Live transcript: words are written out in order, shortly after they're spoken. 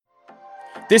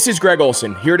This is Greg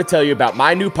Olson, here to tell you about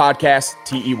my new podcast,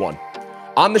 TE1.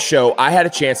 On the show, I had a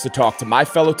chance to talk to my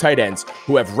fellow tight ends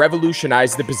who have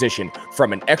revolutionized the position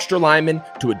from an extra lineman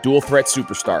to a dual threat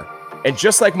superstar. And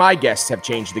just like my guests have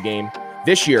changed the game,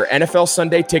 this year,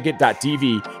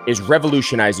 NFLSundayTicket.tv is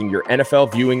revolutionizing your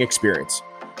NFL viewing experience.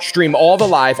 Stream all the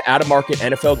live out-of-market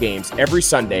NFL games every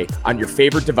Sunday on your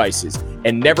favorite devices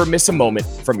and never miss a moment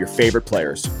from your favorite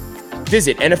players.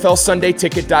 Visit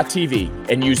NFLSundayTicket.tv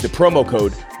and use the promo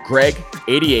code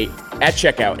GREG88 at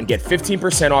checkout and get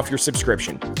 15% off your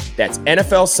subscription. That's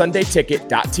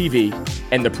NFLSundayTicket.tv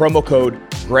and the promo code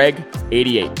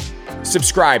GREG88.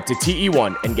 Subscribe to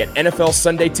TE1 and get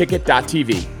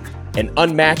NFLSundayTicket.tv, an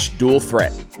unmatched dual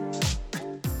threat.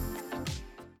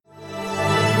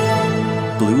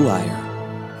 Blue Wire.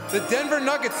 The Denver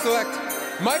Nuggets select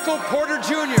Michael Porter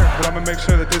Jr. But I'm going to make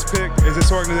sure that this pick is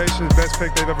this organization's best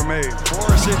pick they've ever made.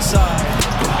 Morris inside.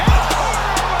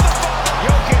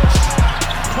 Jokic,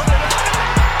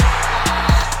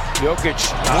 23.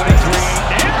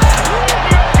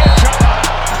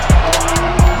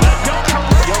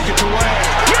 Jokic away.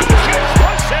 Jokic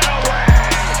puts it away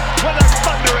with a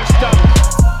thunderous dunk.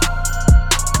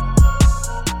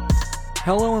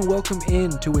 Hello and welcome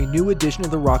in to a new edition of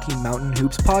the Rocky Mountain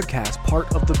Hoops podcast,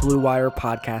 part of the Blue Wire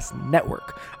Podcast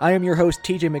Network. I am your host,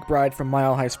 TJ McBride from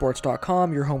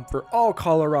MileHighSports.com, your home for all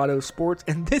Colorado sports,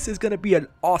 and this is going to be an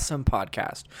awesome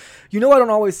podcast. You know I don't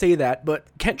always say that, but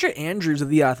Kendra Andrews of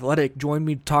The Athletic joined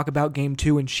me to talk about Game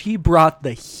 2, and she brought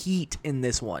the heat in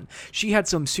this one. She had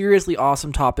some seriously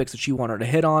awesome topics that she wanted to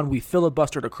hit on. We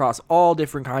filibustered across all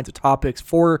different kinds of topics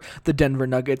for the Denver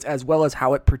Nuggets, as well as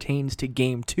how it pertains to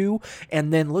Game 2,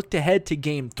 and then looked ahead to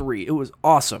Game 3. It was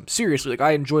awesome. Seriously,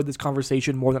 I enjoyed this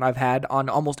conversation more than I've had on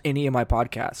almost any of my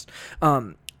podcasts.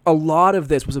 A lot of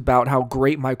this was about how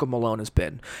great Michael Malone has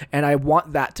been, and I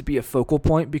want that to be a focal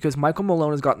point because Michael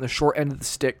Malone has gotten the short end of the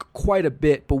stick quite a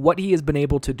bit, but what he has been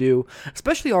able to do,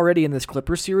 especially already in this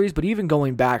Clippers series, but even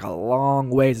going back a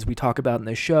long ways as we talk about in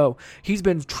this show, he's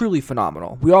been truly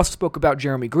phenomenal. We also spoke about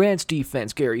Jerami Grant's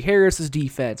defense, Gary Harris's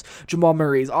defense, Jamal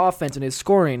Murray's offense and his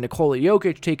scoring, Nikola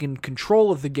Jokic taking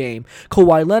control of the game,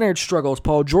 Kawhi Leonard's struggles,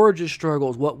 Paul George's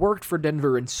struggles, what worked for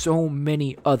Denver, and so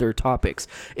many other topics.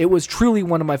 It was truly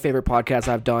one of my favorite podcasts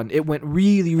I've done. It went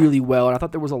really, really well, and I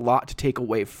thought there was a lot to take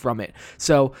away from it.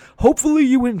 So hopefully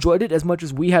you enjoyed it as much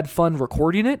as we had fun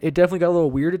recording it. It definitely got a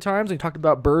little weird at times. We talked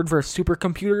about bird versus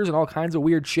supercomputers and all kinds of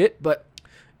weird shit, but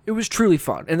it was truly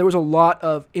fun, and there was a lot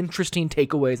of interesting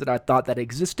takeaways that I thought that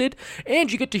existed, and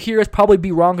you get to hear us probably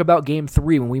be wrong about Game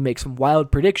 3 when we make some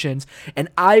wild predictions, and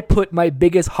I put my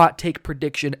biggest hot take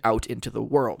prediction out into the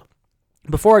world.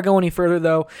 Before I go any further,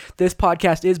 though, this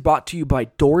podcast is brought to you by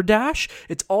DoorDash.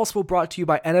 It's also brought to you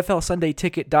by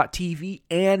NFLSundayTicket.tv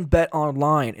and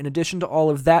BetOnline. In addition to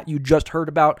all of that, you just heard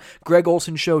about Greg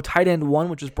Olson's show, Tight End 1,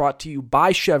 which is brought to you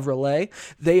by Chevrolet.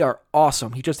 They are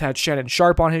awesome. He just had Shannon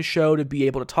Sharp on his show to be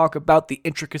able to talk about the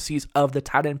intricacies of the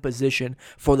tight end position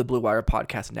for the Blue Wire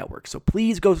Podcast Network. So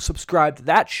please go subscribe to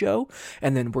that show,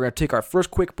 and then we're going to take our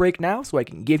first quick break now so I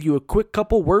can give you a quick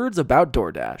couple words about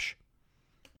DoorDash.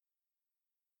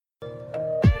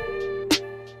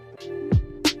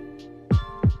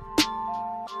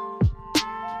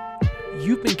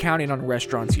 You've been counting on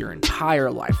restaurants your entire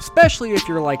life, especially if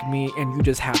you're like me and you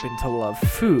just happen to love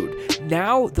food.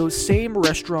 Now, those same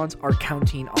restaurants are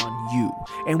counting on you.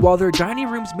 And while their dining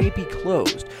rooms may be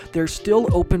closed, they're still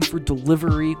open for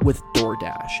delivery with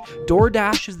DoorDash.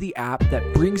 DoorDash is the app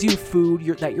that brings you food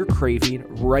that you're craving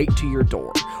right to your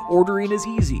door. Ordering is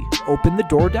easy. Open the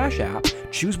DoorDash app,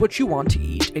 choose what you want to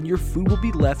eat, and your food will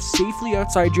be left safely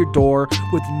outside your door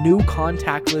with new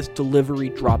contactless delivery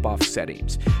drop-off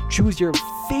settings. Choose your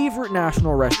favorite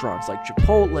national restaurants like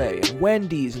Chipotle and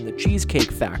Wendy's and the Cheesecake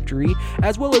Factory,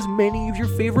 as well as many of your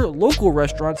favorite local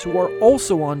restaurants who are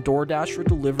also on DoorDash for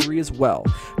delivery as well.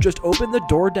 Just open the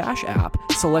DoorDash app,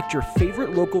 select your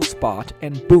favorite local spot,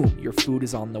 and boom, your food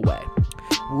is on the way.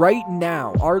 Right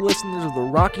now, our listeners of the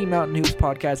Rocky Mountain Hoops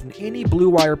podcast and any Blue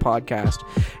Wire podcast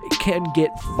can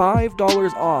get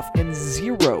 $5 off and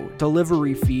 0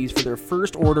 delivery fees for their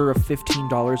first order of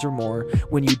 $15 or more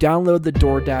when you download the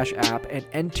DoorDash app and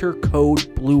enter code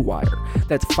BLUEWIRE.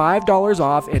 That's $5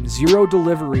 off and 0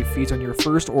 delivery fees on your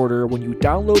first order when you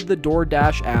download the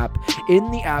DoorDash app in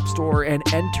the App Store and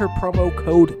enter promo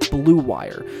code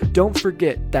BLUEWIRE. Don't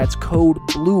forget, that's code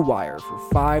BLUEWIRE for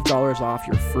 $5 off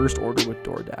your first order with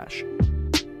DoorDash.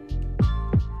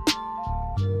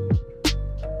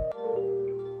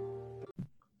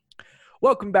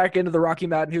 Welcome back into the Rocky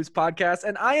Mountain Hoops podcast,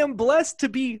 and I am blessed to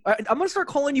be I'm going to start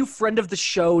calling you friend of the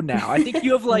show now. I think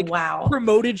you have Wow.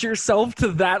 promoted yourself to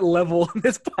that level in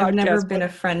this podcast. I've never been a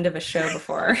friend of a show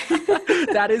before.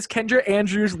 That is Kendra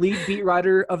Andrews, lead beat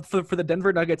writer for the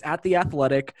Denver Nuggets at The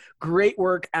Athletic. Great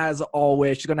work as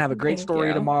always. She's going to have a great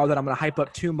story tomorrow that I'm going to hype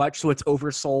up too much so it's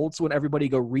oversold. So when everybody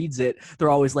reads it,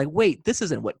 they're always like, wait, this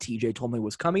isn't what TJ told me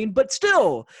was coming. But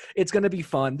still, it's going to be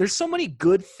fun. There's so many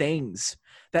good things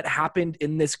that happened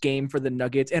in this game for the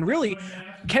Nuggets. And really,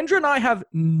 Kendra and I have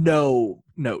no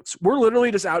notes. We're literally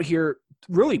just out here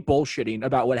really bullshitting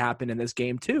about what happened in this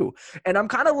game too. And I'm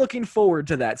kind of looking forward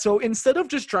to that. So instead of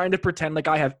just trying to pretend like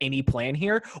I have any plan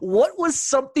here, what was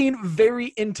something very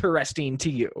interesting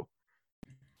to you?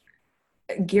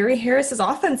 Gary Harris's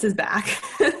offense is back.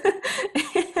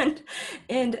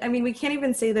 And I mean, we can't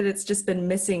even say that it's just been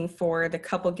missing for the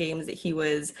couple games that he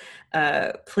was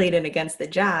played in against the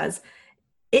Jazz.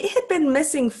 It had been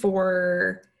missing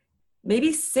for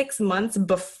maybe 6 months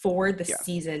before the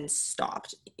season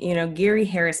stopped. You know, Gary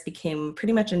Harris became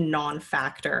pretty much a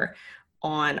non-factor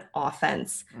on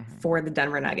offense for the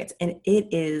Denver Nuggets. And it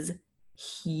is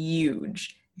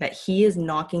huge that he is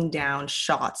knocking down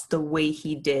shots the way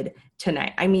he did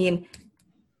tonight. I mean,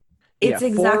 it's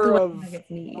exactly what the Nuggets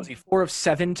need. Was he 4 of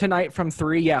 7 tonight from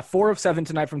 3? Yeah, 4 of 7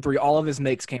 tonight from 3. All of his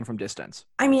makes came from distance.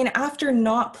 I mean, after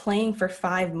not playing for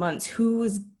 5 months, who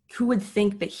would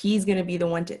think that he's going to be the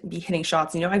one to be hitting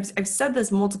shots? You know, I've said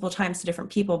this multiple times to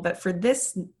different people, but for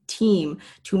this team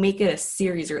to make it a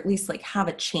series or at least like have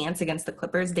a chance against the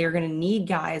Clippers, they're going to need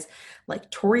guys like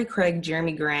Torrey Craig,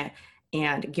 Jerami Grant,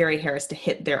 and Gary Harris to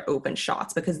hit their open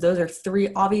shots, because those are 3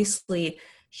 obviously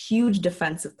huge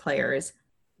defensive players.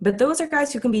 But those are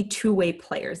guys who can be two-way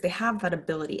players. They have that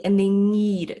ability, and they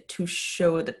need to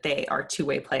show that they are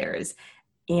two-way players.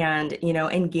 And, you know,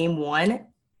 in game 1,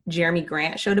 Jerami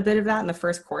Grant showed a bit of that in the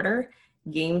first quarter.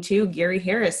 Game 2, Gary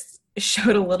Harris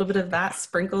showed a little bit of that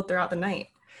sprinkled throughout the night.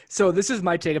 So this is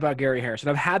my take about Gary Harris, and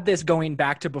I've had this going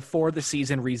back to before the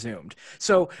season resumed.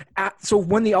 So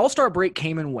when the All-Star break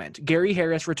came and went, Gary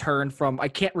Harris returned from, I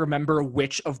can't remember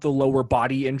which of the lower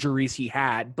body injuries he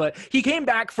had, but he came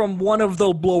back from one of the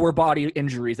lower body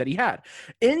injuries that he had.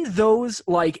 In those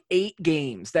 8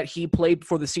 games that he played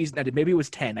before the season ended, maybe it was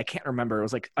 10, I can't remember. It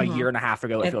was like a year and a half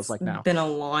ago, it feels like now. It's been a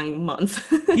long month.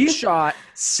 He shot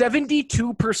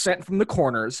 72% from the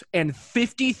corners and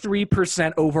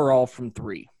 53% overall from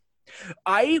 3.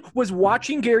 I was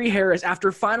watching Gary Harris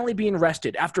after finally being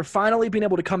rested, after finally being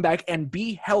able to come back and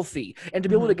be healthy and to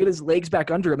be able to get his legs back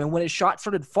under him. And when his shot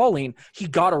started falling, he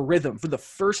got a rhythm for the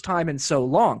first time in so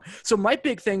long. So my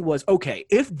big thing was, okay,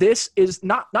 if this is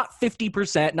not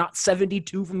 50%, not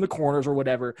 72 from the corners or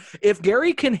whatever, if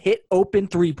Gary can hit open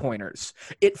 3-pointers,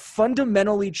 it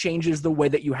fundamentally changes the way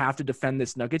that you have to defend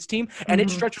this Nuggets team. And it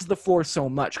stretches the floor so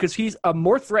much because he's a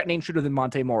more threatening shooter than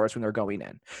Monte Morris when they're going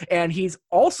in. And he's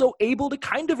also able to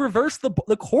kind of reverse the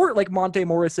court like Monte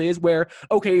Morris is, where,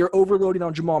 okay, you're overloading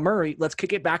on Jamal Murray. Let's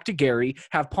kick it back to Gary,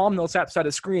 have Paul Millsap set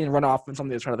a screen and run off on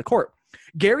the other side of the court.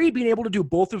 Gary being able to do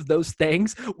both of those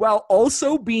things while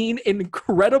also being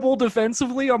incredible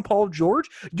defensively on Paul George,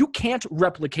 you can't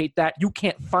replicate that. You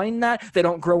can't find that. They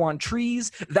don't grow on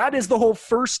trees. That is the whole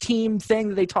first team thing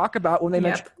that they talk about when they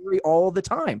mention Gary all the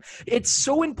time. It's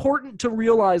so important to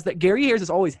realize that Gary Harris has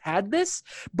always had this,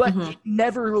 but it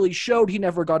never really showed. He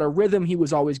never got a rhythm. He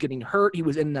was always getting hurt. He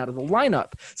was in and out of the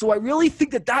lineup. So I really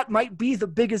think that might be the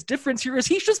biggest difference here, is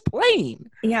he's just playing.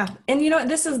 Yeah. And you know,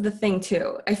 this is the thing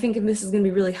too. I think this is going to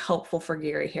be really helpful for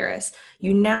Gary Harris.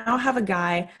 You now have a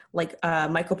guy like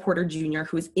Michael Porter Jr.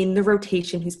 who's in the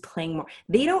rotation, who's playing more.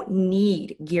 They don't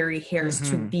need Gary Harris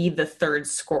to be the third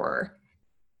scorer.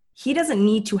 He doesn't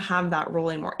need to have that role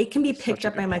anymore. It can be picked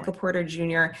up by Michael Porter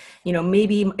Jr. You know,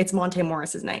 maybe it's Monte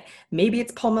Morris's night. Maybe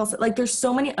it's Paul Millsap. Like, there's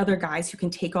so many other guys who can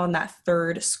take on that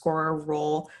third scorer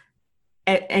role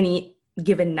at any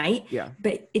given night. Yeah.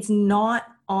 But it's not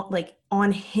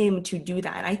on him to do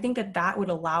that. And I think that would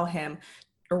allow him,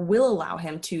 or will allow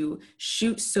him, to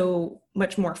shoot so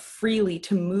much more freely,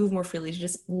 to move more freely, to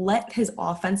just let his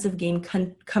offensive game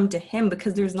come to him,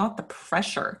 because there's not the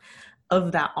pressure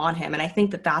of that on him. And I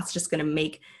think that's just going to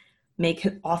make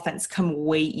his offense come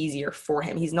way easier for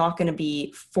him. He's not going to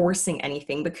be forcing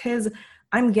anything, because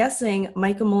I'm guessing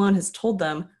Michael Malone has told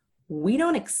them, we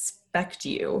don't expect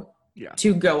you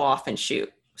to go off and shoot.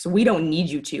 So we don't need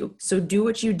you to. So do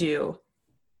what you do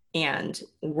and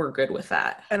we're good with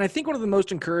that. And I think one of the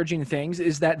most encouraging things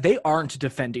is that they aren't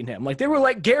defending him. Like, they were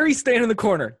like, Gary, stand in the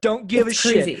corner. Don't give a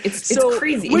crazy. shit. It's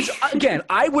crazy. Which, again,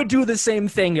 I would do the same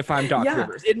thing if I'm Doc Yeah.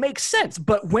 Rivers. It makes sense.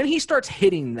 But when he starts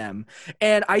hitting them,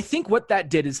 and I think what that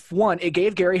did is, one, it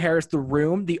gave Gary Harris the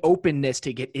room, the openness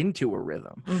to get into a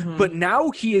rhythm. Mm-hmm. But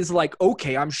now he is like,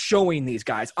 okay, I'm showing these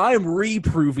guys. I'm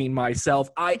reproving myself.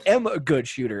 I am a good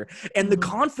shooter. And the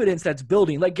confidence that's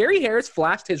building. Like, Gary Harris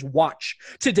flashed his watch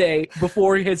today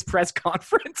before his press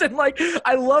conference, and like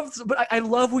I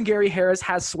love when Gary Harris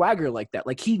has swagger like that.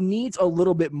 Like, he needs a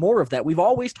little bit more of that. We've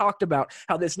always talked about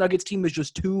how this Nuggets team is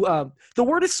just too the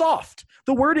word is soft.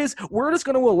 The word is we're just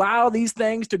going to allow these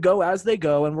things to go as they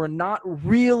go, and we're not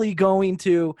really going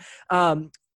to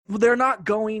they're not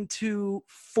going to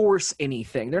force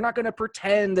anything. They're not going to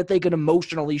pretend that they can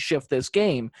emotionally shift this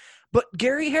game. But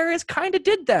Gary Harris kind of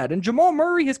did that, and Jamal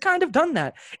Murray has kind of done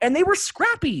that, and they were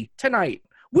scrappy tonight.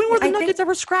 When were the Nuggets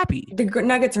ever scrappy? The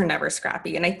Nuggets are never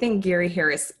scrappy. And I think Gary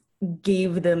Harris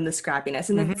gave them the scrappiness.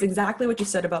 And that's exactly what you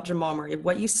said about Jamal Murray.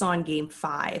 What you saw in Game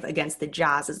 5 against the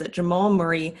Jazz is that Jamal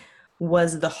Murray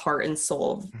was the heart and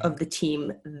soul of the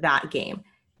team that game.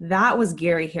 That was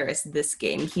Gary Harris this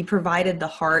game. He provided the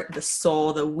heart, the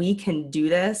soul, that we can do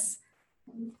this.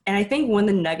 And I think when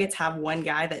the Nuggets have one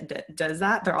guy that does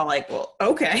that, they're all like, well,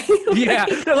 okay. Yeah.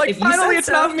 They're like, finally, it's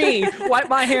not me. Wipe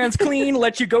my hands clean,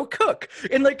 let you go cook.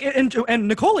 And like, and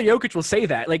Nikola Jokic will say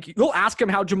that. Like, you'll ask him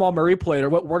how Jamal Murray played or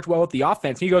what worked well with the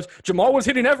offense. And he goes, Jamal was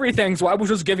hitting everything, so I was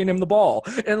just giving him the ball.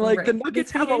 And like, the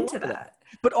Nuggets have into that.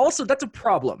 But also, that's a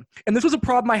problem. And this was a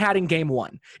problem I had in Game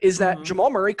 1, is that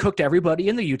Jamal Murray cooked everybody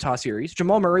in the Utah series.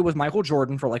 Jamal Murray was Michael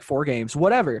Jordan for like 4 games,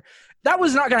 whatever. That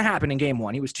was not going to happen in Game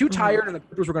 1. He was too tired, and the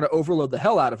Clippers were going to overload the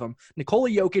hell out of him. Nikola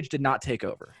Jokic did not take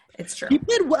over. It's true. He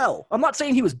played well. I'm not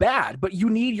saying he was bad, but you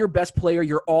need your best player,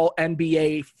 your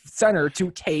all-NBA center,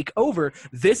 to take over.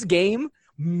 This game,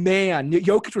 man,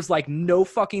 Jokic was like, no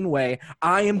fucking way.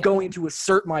 I am going to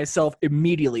assert myself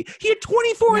immediately. He had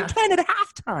 24 and 10 at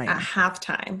halftime. At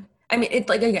halftime. I mean, it's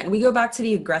like, again, we go back to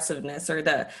the aggressiveness or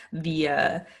the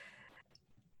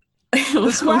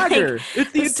swagger. Like,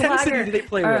 it's the intensity that they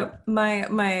play with.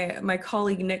 My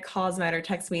colleague Nick Cosmatter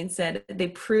texted me and said they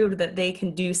proved that they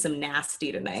can do some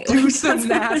nasty tonight. Do some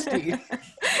nasty.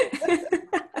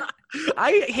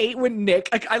 I hate when Nick,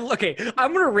 I'm going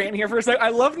to rant here for a second. I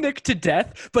love Nick to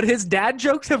death, but his dad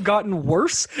jokes have gotten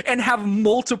worse and have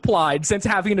multiplied since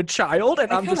having a child.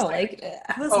 And I'm just like,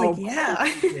 I was like,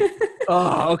 yeah.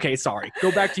 Oh, okay. Sorry.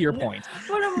 Go back to your point.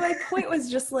 Well, my point was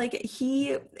just like,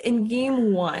 he, in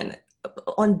Game 1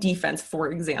 on defense, for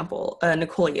example,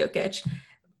 Nikola Jokic,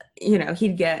 you know,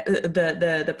 he'd get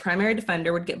the primary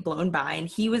defender would get blown by, and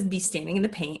he would be standing in the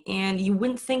paint, and you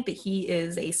wouldn't think that he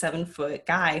is a 7-foot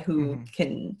guy who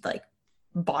can like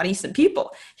body some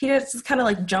people. He just kind of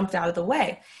like jumped out of the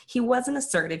way. He wasn't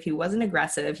assertive. He wasn't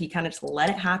aggressive. He kind of just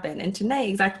let it happen. And tonight,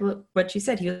 exactly what you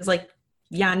said, he was like,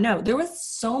 yeah, no, there was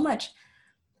so much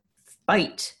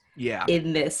fight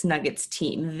in this Nuggets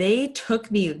team. They took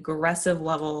the aggressive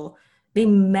level. They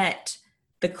met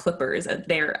the Clippers at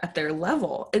their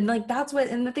level. And like, that's what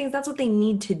they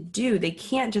need to do. They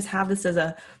can't just have this as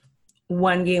a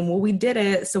one game. Well, we did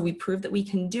it, so we proved that we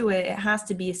can do it. It has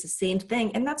to be a sustained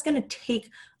thing. And that's going to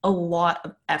take a lot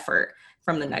of effort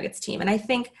from the Nuggets team. And I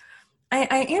think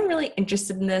I am really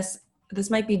interested in this.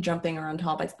 This might be jumping around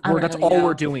topics. That's really all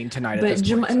we're doing tonight. But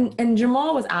and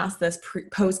Jamal was asked this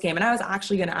post game, and I was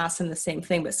actually going to ask him the same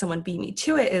thing, but someone beat me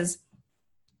to it, is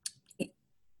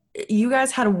you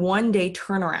guys had a 1-day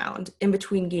turnaround in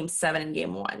between Game 7 and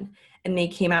Game 1, and they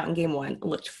came out in Game 1,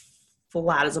 looked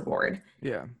flat as a board.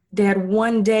 Yeah. They had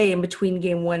 1 day in between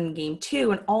Game 1 and Game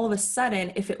 2, and all of a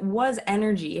sudden, if it was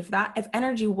energy, if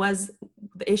energy was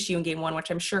the issue in Game 1,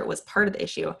 which I'm sure it was part of the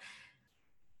issue,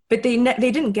 but they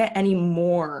didn't get any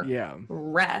more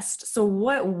rest. So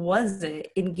what was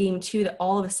it in Game 2 that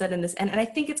all of a sudden this, and I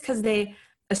think it's because they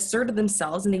asserted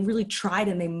themselves and they really tried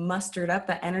and they mustered up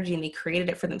that energy and they created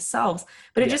it for themselves.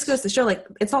 But it just goes to show, like,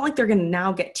 it's not like they're going to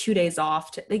now get 2 days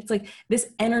off. It's like this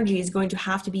energy is going to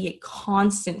have to be a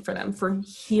constant for them from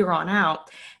here on out.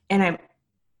 And I'm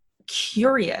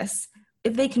curious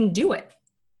if they can do it.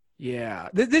 Yeah.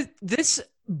 This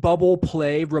bubble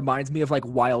play reminds me of like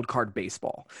wild card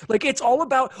baseball. Like, it's all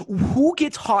about who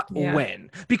gets hot when,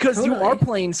 because you are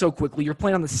playing so quickly. You're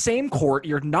playing on the same court.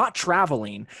 You're not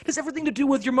traveling. It has everything to do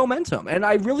with your momentum. And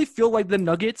I really feel like the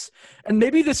Nuggets, and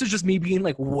maybe this is just me being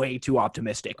like way too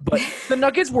optimistic, but the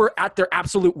Nuggets were at their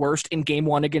absolute worst in Game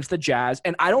 1 against the Jazz.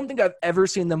 And I don't think I've ever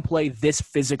seen them play this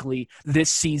physically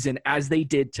this season as they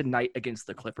did tonight against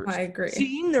the Clippers. I agree.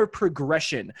 Seeing their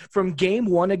progression from Game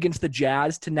 1 against the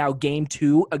Jazz to now Game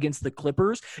 2 2 against the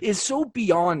Clippers is so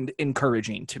beyond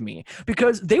encouraging to me,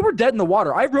 because they were dead in the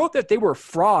water. I wrote that they were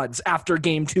frauds after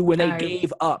game 2 when they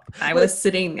gave up. I was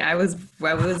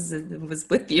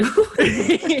with you.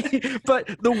 But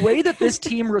the way that this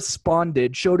team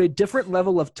responded showed a different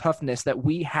level of toughness that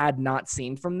we had not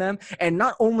seen from them. And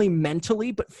not only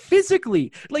mentally, but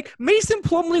physically. Like, Mason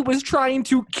Plumlee was trying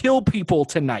to kill people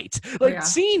tonight. Like,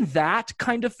 seeing that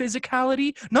kind of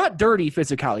physicality, not dirty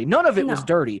physicality, none of it was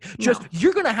dirty. Just,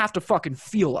 you're going to have to fucking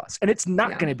feel us. And it's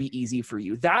not going to be easy for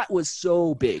you. That was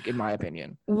so big, in my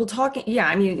opinion. Well,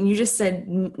 I mean, you just said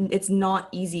it's not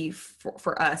easy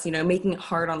for us, you know, making it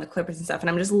hard on the Clippers and stuff. And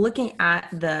I'm just looking at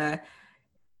the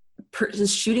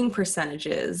shooting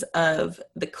percentages of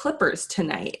the Clippers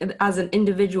tonight as an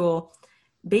individual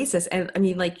basis. And I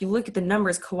mean, like, you look at the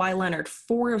numbers: Kawhi Leonard,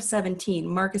 4 of 17,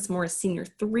 Marcus Morris Sr.,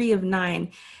 3 of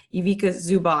 9, Ivica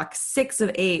Zubac, 6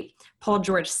 of 8, Paul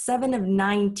George, 7 of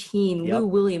 19, Lou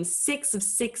Williams, 6 of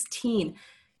 16.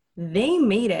 They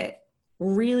made it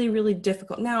really, really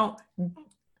difficult. Now,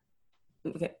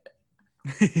 okay.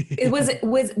 Did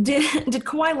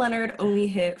Kawhi Leonard only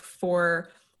hit 4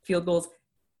 field goals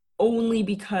only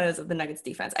because of the Nuggets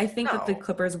defense? I think that the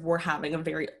Clippers were having a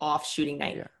very off shooting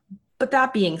night. Yeah. But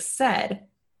that being said,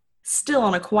 still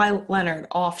on a Kawhi Leonard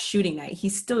off shooting night, he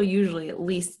still usually at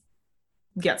least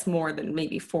gets more than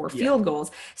maybe 4 field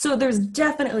goals. So there's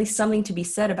definitely something to be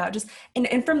said about just,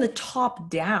 and from the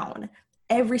top down,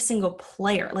 every single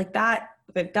player, like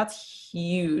that's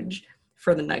huge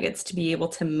for the Nuggets to be able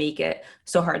to make it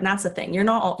so hard. And that's the thing. You're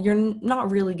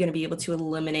not really going to be able to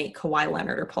eliminate Kawhi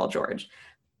Leonard or Paul George.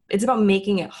 It's about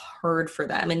making it hard for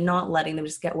them and not letting them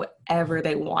just get whatever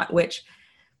they want, which,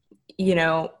 you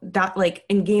know, that, like,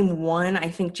 in game 1, I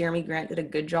think Jerami Grant did a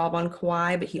good job on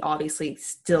Kawhi, but he obviously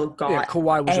still got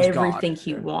Kawhi was everything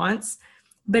he wants.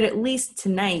 But at least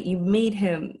tonight you made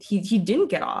him, he didn't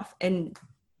get off, and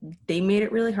they made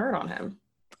it really hard on him.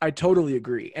 I totally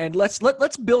agree. And let's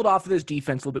build off of this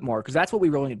defense a little bit more, because that's what we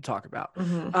really need to talk about.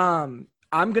 Mm-hmm.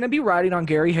 I'm going to be riding on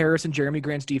Gary Harris and Jerami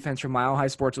Grant's defense from Mile High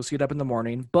Sports. We'll see it up in the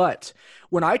morning. But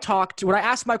when I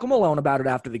asked Michael Malone about it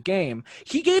after the game,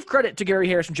 he gave credit to Gary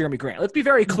Harris and Jerami Grant. Let's be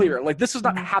very clear. Like, this does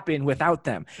not happen without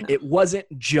them. It wasn't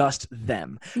just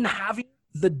them. Having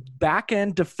the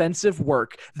back-end defensive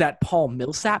work that Paul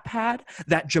Millsap had,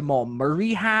 that Jamal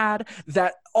Murray had,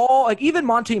 that even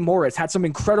Monte Morris had some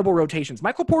incredible rotations.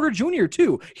 Michael Porter Jr.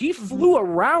 too. He flew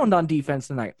around on defense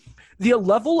tonight. The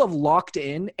level of locked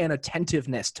in and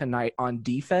attentiveness tonight on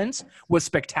defense was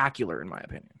spectacular, in my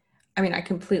opinion. I mean, I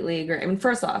completely agree. I mean,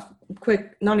 first off,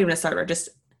 quick, not even a starter, just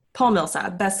Paul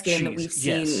Millsap, best game that we've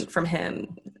seen from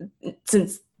him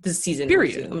since this season.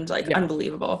 Resumed,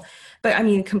 unbelievable. But I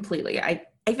mean, completely. I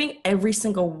think every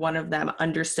single one of them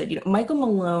understood. You know, Michael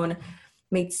Malone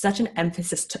made such an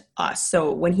emphasis to us.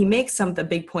 So when he makes the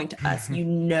big point to us, you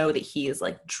know that he is,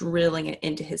 like, drilling it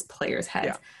into his players' heads.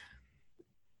 Yeah.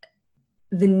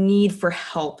 The need for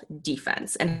help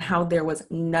defense, and how there was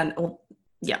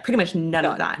pretty much none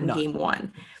of that in game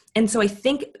 1. And so I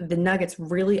think the Nuggets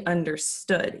really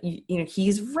understood, you know,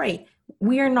 he's right.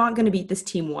 We are not going to beat this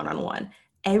team one-on-one.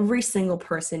 Every single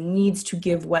person needs to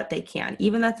give what they can.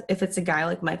 Even if it's a guy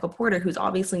like Michael Porter, who's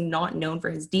obviously not known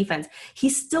for his defense, he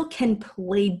still can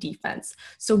play defense.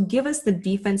 So give us the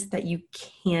defense that you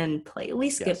can play. At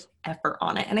least give effort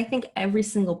on it. And I think every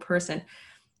single person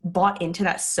bought into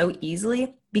that so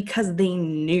easily, because they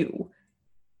knew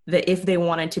that if they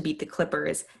wanted to beat the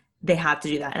Clippers, they had to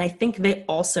do that. And I think they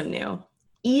also knew,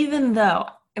 even though,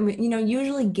 I mean, you know,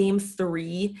 usually game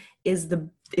 3 is the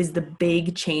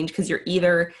big change, because you're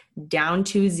either down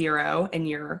 2-0 and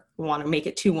you want to make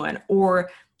it 2-1,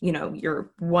 or, you know,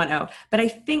 you're 1-0. But I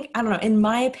think, I don't know, in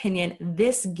my opinion,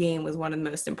 this game was one of the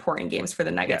most important games for the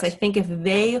Nuggets. Yes. I think if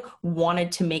they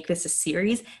wanted to make this a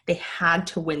series, they had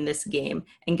to win this game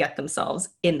and get themselves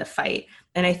in the fight.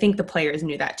 And I think the players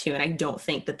knew that too. And I don't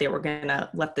think that they were going to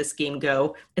let this game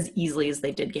go as easily as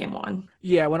they did game 1.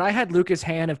 Yeah, when I had Lucas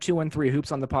Hand of 213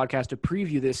 Hoops on the podcast to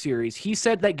preview this series, he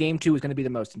said that game 2 was going to be the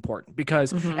most important,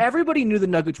 because everybody knew the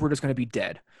Nuggets were just going to be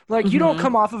dead. Like, you don't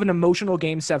come off of an emotional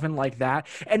game 7 like that.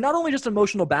 And not only just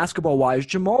emotional basketball-wise,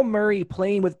 Jamal Murray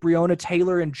playing with Breonna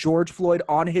Taylor and George Floyd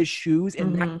on his shoes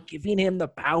and not giving him the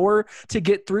power to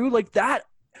get through, like that.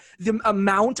 the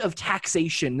amount of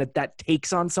taxation that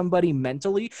takes on somebody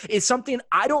mentally is something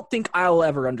I don't think I'll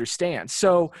ever understand.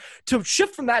 So to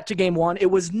shift from that to game one, it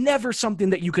was never something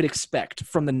that you could expect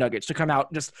from the Nuggets to come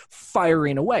out just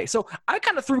firing away. So I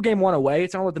kind of threw game one away.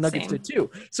 It's not what the Nuggets did too.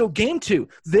 So game two,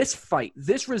 this fight,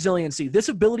 this resiliency, this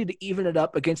ability to even it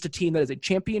up against a team that is a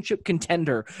championship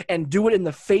contender and do it in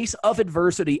the face of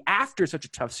adversity after such a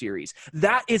tough series.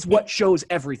 That is what shows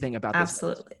everything about this.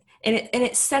 Absolutely. And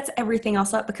it sets everything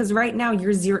else up, because right now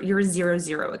you're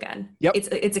 0-0 again. Yep.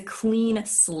 It's a clean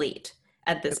slate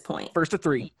at this point. First of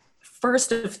three.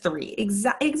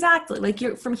 Exactly. Like,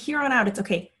 you're from here on out, it's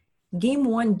okay. Game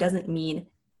one doesn't mean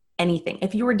anything.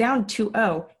 If you were down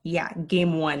 2-0, yeah,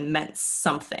 game one meant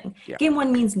something. Yeah. Game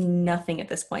one means nothing at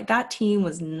this point. That team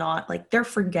was not, like, they're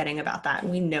forgetting about that.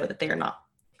 And we know that they are not,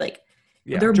 like,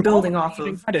 they're Jamal building off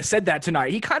of. Kind of said that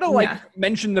tonight. He kind of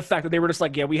mentioned the fact that they were just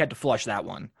like, yeah, we had to flush that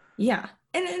one. Yeah.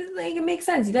 And it makes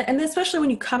sense. And especially when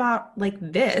you come out like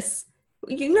this,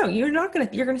 you're going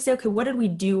to say, okay, what did we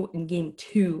do in game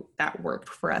two that worked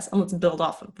for us? And let's build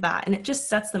off of that. And it just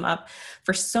sets them up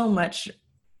for so much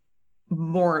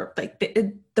more, like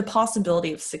the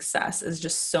possibility of success is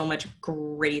just so much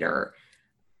greater.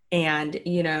 And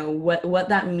what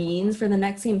that means for the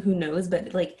next game, who knows,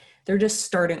 but like, they're just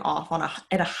starting off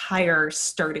at a higher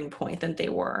starting point than they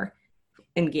were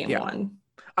in game one.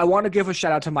 I want to give a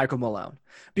shout out to Michael Malone,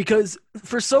 because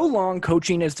for so long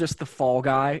coaching is just the fall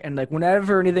guy, and like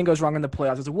whenever anything goes wrong in the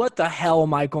playoffs, it's what the hell,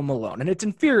 Michael Malone, and it's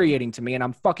infuriating to me, and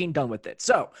I'm fucking done with it.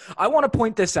 So I want to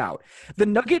point this out: the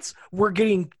Nuggets were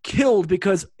getting killed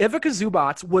because Ivica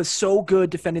Zubac was so good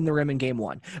defending the rim in game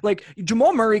one. Like,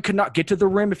 Jamal Murray could not get to the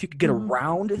rim if he could get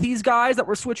around these guys that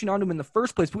were switching on him in the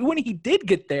first place. But when he did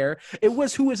get there, it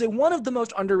was who is one of the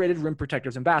most underrated rim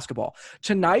protectors in basketball.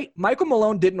 Tonight, Michael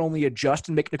Malone didn't only adjust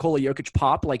and make Nikola Jokic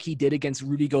pop like he did against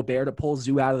Rudy Gobert to pull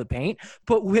Zoo out of the paint,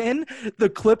 but when the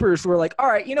Clippers were like, all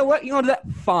right, you know what, you want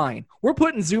that? Fine. We're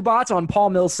putting Zubac on Paul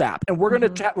Millsap, and we're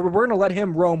gonna let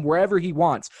him roam wherever he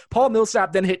wants. Paul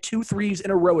Millsap then hit 2 threes in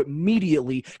a row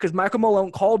immediately because Michael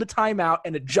Malone called a timeout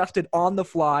and adjusted on the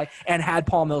fly and had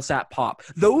Paul Millsap pop.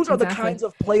 Those are the kinds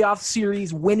of playoff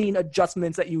series winning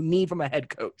adjustments that you need from a head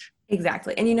coach.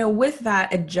 Exactly. And, with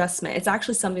that adjustment, it's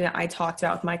actually something that I talked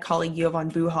about with my colleague,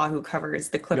 Jovan Buha, who covers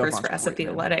the Clippers for SF The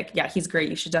Athletic. Yeah, he's great.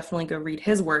 You should definitely go read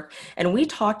his work. And we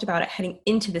talked about it heading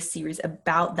into the series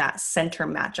about that center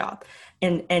matchup.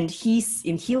 And he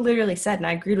literally said, and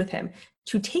I agreed with him,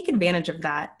 to take advantage of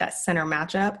that center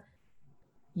matchup,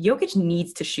 Jokic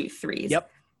needs to shoot threes. Yep.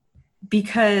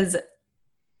 Because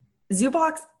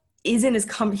Zubac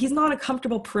he's not a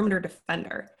comfortable perimeter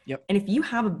defender. Yep. And if you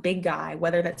have a big guy,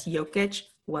 whether that's Jokic,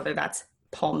 whether that's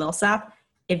Paul Millsap,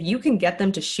 if you can get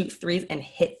them to shoot threes and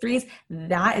hit threes,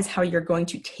 that is how you're going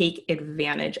to take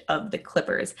advantage of the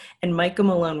Clippers. And Michael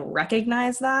Malone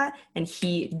recognized that, and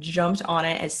he jumped on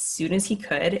it as soon as he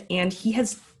could. And he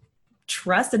has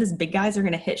trust that his big guys are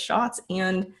going to hit shots,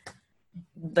 and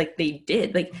like they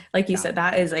did. Like you said,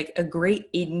 that is like a great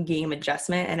in-game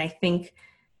adjustment. And I think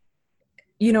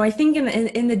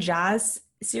in the Jazz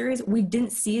series, we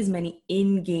didn't see as many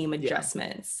in-game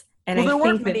adjustments. And there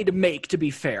weren't many to make, to be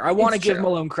fair. I want to give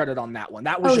Malone credit on that one.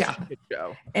 That was just a good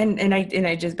show.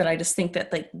 But I just think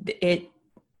that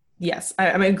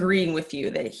I'm agreeing with you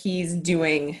that he's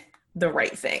doing the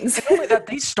right things. And only that,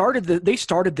 they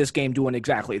started this game doing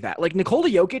exactly that. Like, Nikola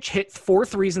Jokic hit 4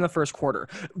 threes in the first quarter,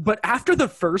 but after the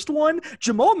first one,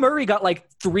 Jamal Murray got like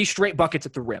 3 straight buckets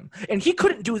at the rim, and he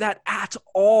couldn't do that at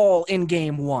all in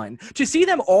game one. To see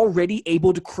them already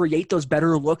able to create those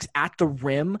better looks at the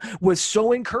rim was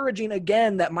so encouraging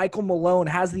again, that Michael Malone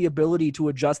has the ability to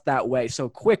adjust that way so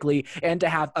quickly, and to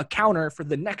have a counter for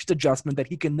the next adjustment that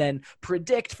he can then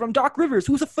predict from Doc Rivers,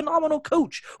 who's a phenomenal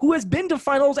coach, who has been to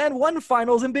finals and won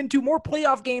finals and been to more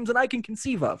playoff games than I can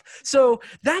conceive of. So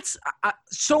that's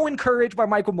so encouraged by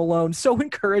Michael Malone, so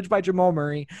encouraged by Jamal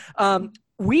Murray.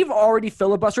 We've already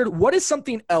filibustered. What is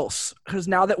something else? Because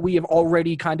now that we have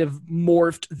already kind of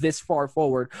morphed this far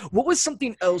forward, what was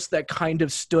something else that kind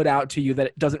of stood out to you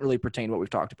that doesn't really pertain to what we've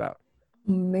talked about?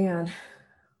 Man.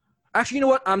 Actually, you know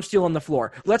what? I'm stealing the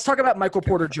floor. Let's talk about Michael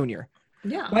Porter Jr.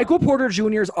 Yeah. Michael Porter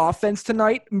Jr.'s offense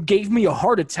tonight gave me a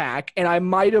heart attack, and I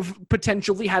might have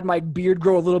potentially had my beard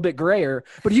grow a little bit grayer,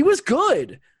 but he was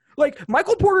good. Like,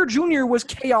 Michael Porter Jr. was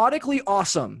chaotically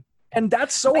awesome, and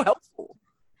that's so helpful.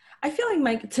 I feel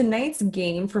like tonight's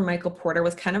game for Michael Porter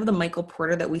was kind of the Michael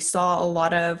Porter that we saw a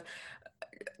lot of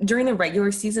during the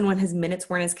regular season when his minutes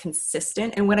weren't as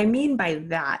consistent. And what I mean by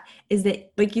that is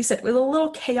that, like you said, it was a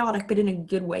little chaotic, but in a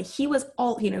good way. He was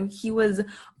he was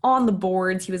on the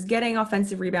boards. He was getting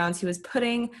offensive rebounds. He was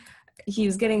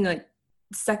getting like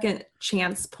second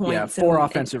chance points. Yeah, 4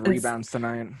 offensive rebounds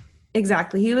tonight.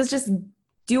 Exactly. He was just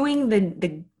doing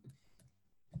the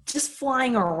just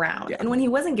flying around. Yeah. And when he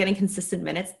wasn't getting consistent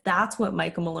minutes, that's what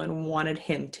Michael Malone wanted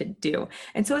him to do.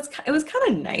 And so it was kind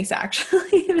of nice,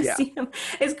 actually, to see him,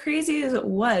 as crazy as it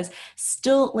was,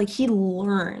 still, like, he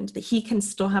learned that he can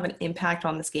still have an impact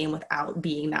on this game without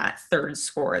being that third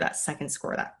scorer, that second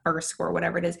scorer, that first scorer,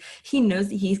 whatever it is. He knows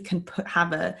that he can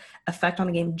have a effect on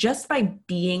the game just by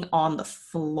being on the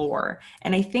floor.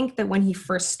 And I think that when he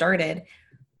first started,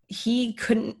 he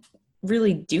couldn't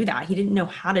really do that. He didn't know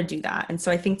how to do that. And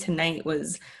so I think tonight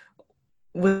was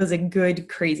a good,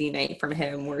 crazy night from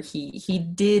him where he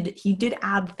did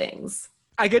add things.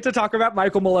 I get to talk about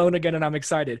Michael Malone again, and I'm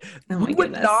excited. We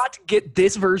would not get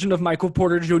this version of Michael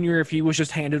Porter Jr. if he was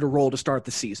just handed a role to start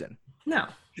the season. No.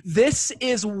 This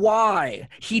is why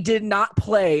he did not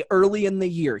play early in the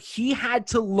year. He had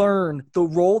to learn the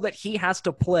role that he has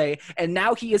to play, and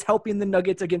now he is helping the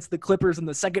Nuggets against the Clippers in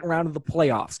the second round of the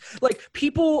playoffs. Like,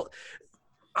 people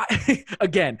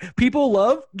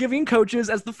love giving coaches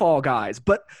as the fall guys,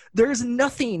 but there's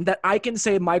nothing that I can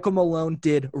say Michael Malone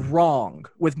did wrong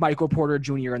with Michael Porter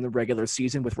Jr. in the regular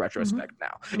season with retrospect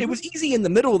now. It was easy in the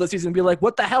middle of the season to be like,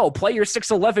 what the hell, play your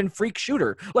 6'11" freak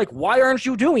shooter. Like, why aren't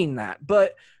you doing that?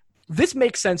 But this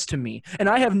makes sense to me, and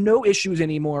I have no issues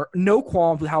anymore, no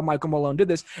qualms with how Michael Malone did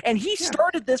this. And he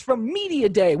started this from media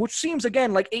day, which seems,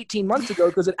 again, like 18 months ago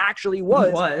because it actually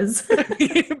was.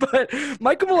 But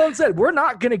Michael Malone said, we're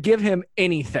not going to give him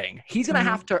anything. He's going to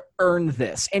have to earn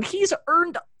this, and he's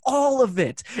earned all of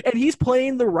it, and he's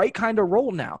playing the right kind of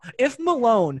role now. If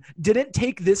Malone didn't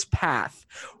take this path,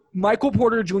 Michael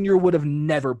Porter Jr. would have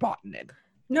never bought in.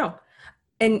 No.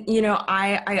 And, you know,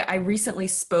 I recently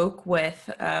spoke with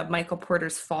Michael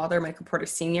Porter's father, Michael Porter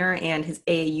Sr., and his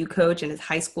AAU coach and his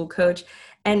high school coach.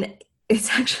 And it's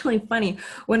actually funny.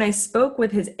 When I spoke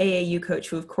with his AAU coach,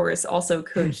 who, of course, also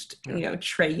coached, you know,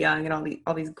 Trae Young and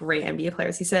all these great NBA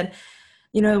players, he said,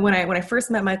 you know, when I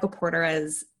first met Michael Porter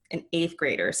as an 8th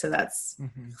grader, so that's,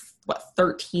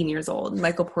 13 years old,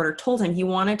 Michael Porter told him he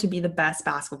wanted to be the best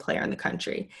basketball player in the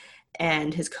country.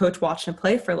 And his coach watched him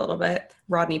play for a little bit.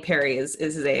 Rodney Perry is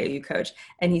his AAU coach.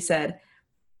 And he said,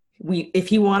 if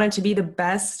he wanted to be the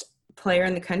best player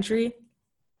in the country,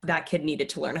 that kid needed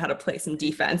to learn how to play some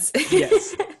defense.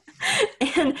 Yes.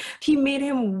 And he made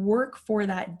him work for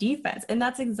that defense. And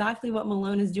that's exactly what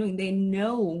Malone is doing. They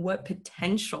know what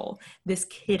potential this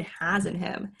kid has in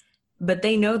him. But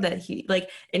they know that he, like,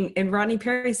 and Rodney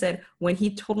Perry said, when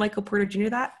he told Michael Porter Jr.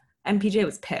 that, MPJ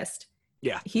was pissed.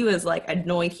 Yeah. He was, like,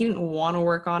 annoyed. He didn't want to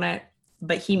work on it,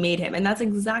 but he made him. And that's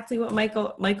exactly what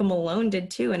Michael Malone did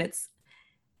too. And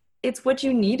it's what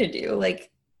you need to do.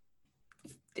 Like,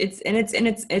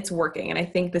 it's working. And I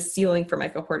think the ceiling for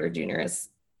Michael Porter Jr. is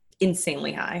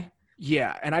insanely high.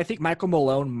 Yeah, and I think Michael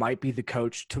Malone might be the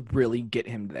coach to really get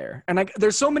him there. And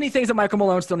there's so many things that Michael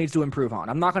Malone still needs to improve on.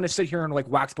 I'm not going to sit here and like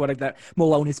wax poetic that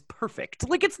Malone is perfect.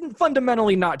 Like, it's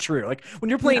fundamentally not true. Like, when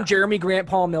you're playing Jerami Grant,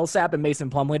 Paul Millsap, and Mason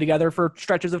Plumlee together for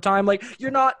stretches of time, like, you're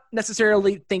not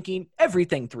necessarily thinking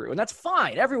everything through, and that's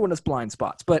fine. Everyone has blind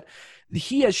spots, but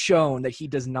he has shown that he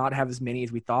does not have as many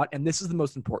as we thought, and this is the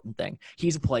most important thing.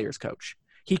 He's a player's coach.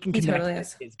 He can connect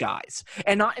with his guys.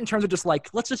 And not in terms of just like,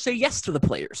 let's just say yes to the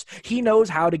players. He knows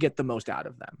how to get the most out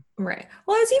of them. Right.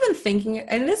 Well, I was even thinking,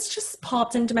 and this just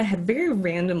popped into my head very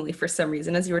randomly for some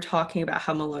reason, as you were talking about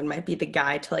how Malone might be the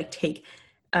guy to like take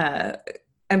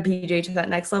MPJ to that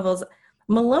next level.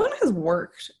 Malone has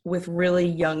worked with really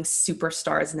young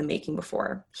superstars in the making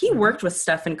before. He worked with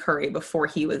Stephen Curry before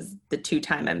he was the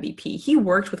 2-time MVP. He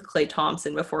worked with Klay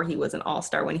Thompson before he was an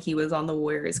all-star when he was on the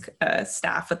Warriors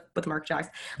staff with Mark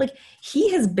Jackson. Like,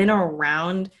 he has been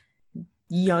around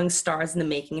young stars in the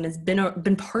making and has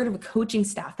been part of a coaching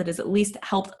staff that has at least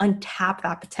helped untap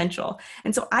that potential.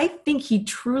 And so I think he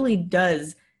truly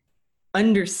does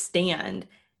understand,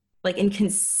 like, and can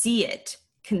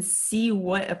see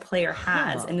what a player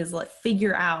has and is like,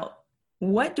 figure out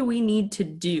what do we need to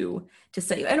do to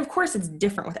say. And of course it's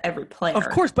different with every player. Of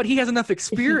course, but he has enough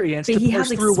experience to push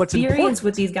through what's important. He has experience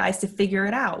with these guys to figure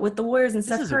it out. With the Warriors and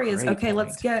Steph Curry is okay,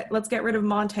 let's get rid of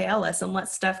Monte Ellis and let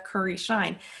Steph Curry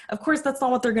shine. Of course, that's not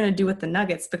what they're going to do with the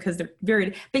Nuggets because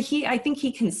they're but I think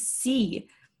he can see,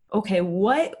 okay,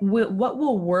 what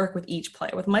will work with each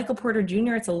player? With Michael Porter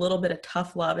Jr., it's a little bit of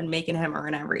tough love and making him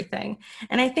earn everything.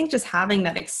 And I think just having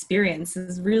that experience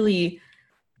is really,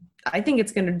 I think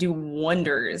it's going to do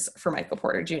wonders for Michael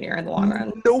Porter Jr. in the long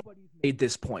run. Nobody's made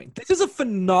this point. This is a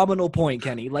phenomenal point,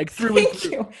 Kenny. Like through Thank and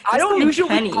through. you. I don't usually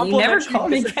Kenny. You compliment never you call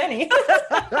me this- Kenny.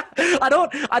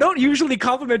 I don't usually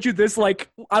compliment you this, like,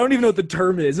 I don't even know what the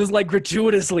term is. It's like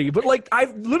gratuitously, but like I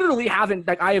literally haven't,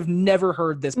 like, I have never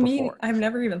heard this before. I've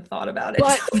never even thought about it.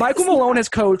 But Michael Malone has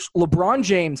coached LeBron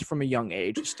James from a young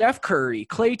age, Steph Curry,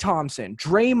 Klay Thompson,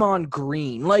 Draymond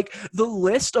Green, like the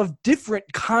list of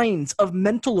different kinds of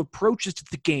mental approaches to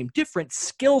the game, different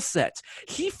skill sets.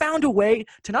 He found a way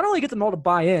to not only get them all to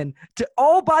buy in, to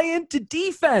all buy into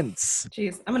defense.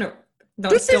 Jeez, I'm gonna.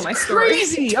 Don't This steal is my story.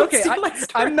 crazy. Don't Okay, steal my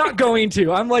story. I'm not going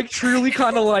to. I'm like truly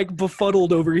kind of like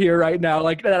befuddled over here right now,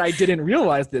 like that I didn't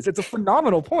realize this. It's a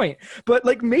phenomenal point, but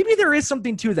like maybe there is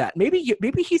something to that. Maybe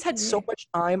he's had so much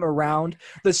time around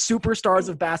the superstars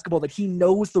of basketball that he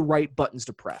knows the right buttons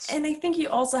to press. And I think you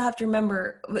also have to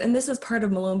remember, and this is part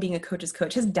of Malone being a coach's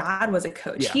coach. His dad was a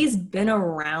coach. Yeah. He's been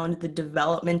around the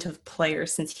development of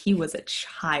players since he was a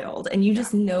child. And you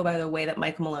just know by the way that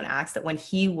Michael Malone acts that when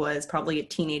he was probably a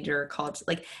teenager or college,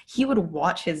 like he would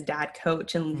watch his dad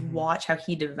coach and watch how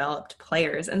he developed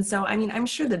players. And so, I mean, I'm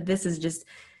sure that this is just,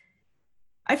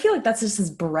 I feel like that's just his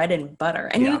bread and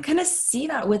butter. And you kind of see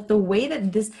that with the way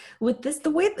that the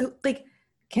way that, like,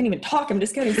 can't even talk. I'm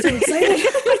just getting so excited.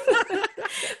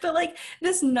 But like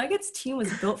this Nuggets team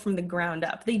was built from the ground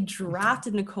up. They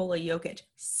drafted Nikola Jokic,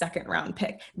 2nd round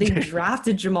pick. They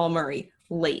drafted Jamal Murray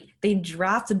late. They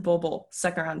drafted Bobo,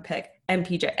 2nd round pick,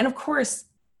 MPJ. And of course,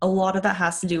 a lot of that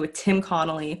has to do with Tim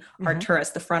Connolly,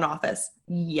 Arturas, the front office.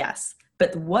 Yes.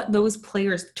 But what those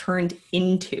players turned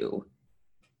into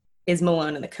is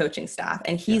Malone and the coaching staff.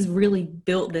 And he's really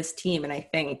built this team. And I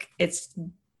think it's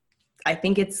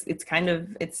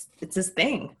his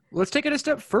thing. Let's take it a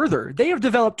step further. They have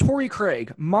developed Torrey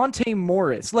Craig, Monte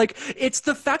Morris. Like, it's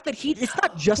the fact that it's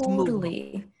not just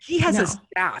Malone. He has a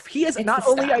staff. He has not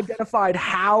only identified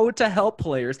how to help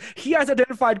players, he has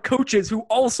identified coaches who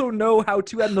also know how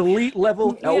to, at an elite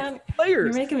level, help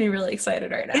players. You're making me really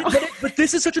excited right now. But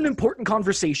this is such an important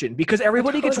conversation because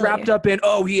everybody gets wrapped up in,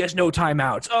 oh, he has no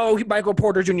timeouts. Oh, Michael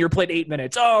Porter Jr. played 8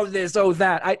 minutes. Oh, this, oh,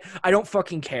 that. I don't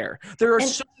fucking care. There are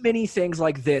so many things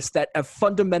like this that have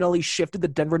fundamentally shifted the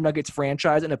Denver Nuggets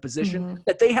franchise in a position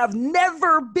that they have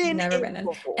never been in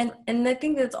before. And I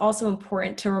think that's also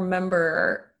important to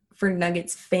remember for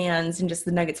Nuggets fans and just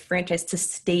the Nuggets franchise to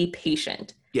stay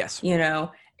patient. Yes. You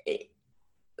know,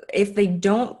 if they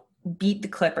don't beat the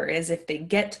Clippers, if they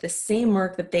get to the same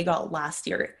mark that they got last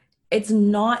year, it's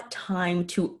not time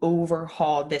to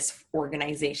overhaul this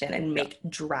organization and make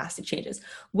drastic changes.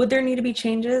 Would there need to be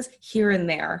changes here and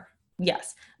there?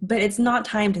 Yes. But it's not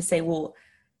time to say, well,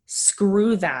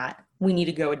 screw that, we need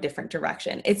to go a different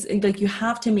direction. It's like you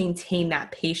have to maintain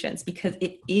that patience because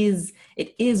it is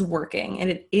working and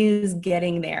it is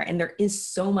getting there, and there is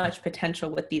so much potential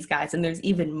with these guys, and there's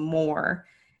even more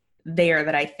there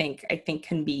that I think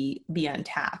can be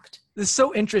untapped. This is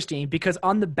so interesting because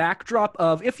on the backdrop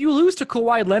of if you lose to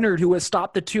Kawhi Leonard, who has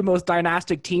stopped the 2 most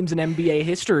dynastic teams in NBA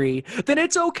history, then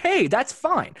it's okay. That's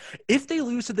fine. If they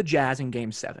lose to the Jazz in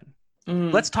Game 7,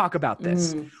 let's talk about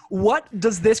this. What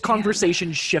does this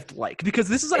conversation shift like?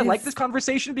 Because I like this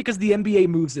conversation because the NBA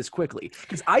moves this quickly.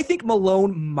 Because I think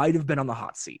Malone might have been on the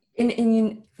hot seat.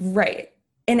 Right.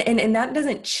 And that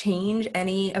doesn't change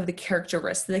any of the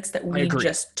characteristics that we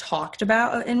just talked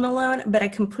about in Malone, but I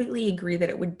completely agree that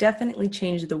it would definitely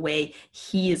change the way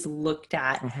he is looked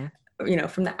at, you know,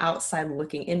 from the outside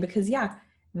looking in, because I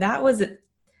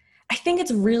think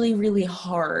it's really, really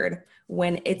hard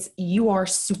when you are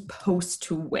supposed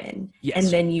to win and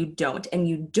then you don't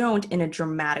in a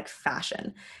dramatic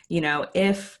fashion. You know,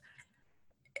 if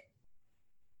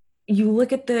you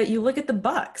look at the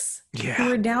Bucks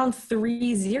who are down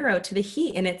 3-0 to the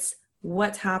Heat, and it's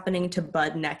what's happening to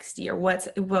Bud next year.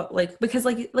 Because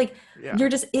you're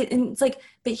just it, and it's like,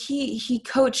 but he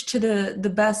coached to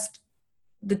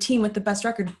the team with the best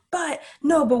record, but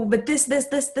this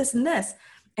and this.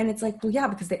 And it's like, well, yeah,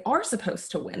 because they are supposed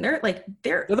to win.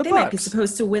 They might be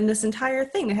supposed to win this entire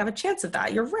thing. They have a chance of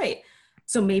that. You're right.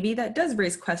 So maybe that does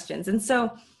raise questions. And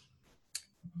so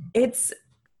it's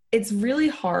really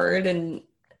hard. And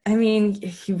I mean,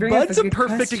 Bud's a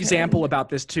perfect example about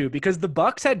this too, because the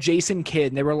Bucks had Jason Kidd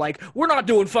and they were like, we're not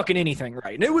doing fucking anything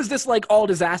right. And it was this like all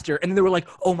disaster. And then they were like,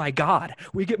 oh my God,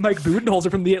 we get Mike Budenholzer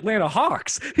from the Atlanta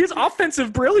Hawks. His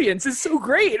offensive brilliance is so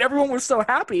great. Everyone was so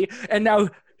happy. And now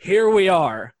here we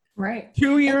are. Right.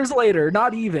 2 years later,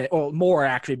 not even, or more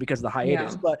actually because of the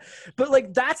hiatus. Yeah. But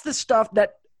like that's the stuff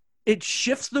that it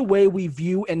shifts the way we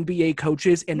view NBA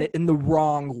coaches in the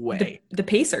wrong way. The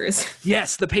Pacers.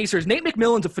 Yes, the Pacers. Nate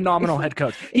McMillan's a phenomenal head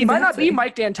coach. He might not be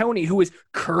Mike D'Antoni, who is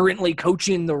currently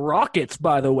coaching the Rockets,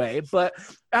 by the way, but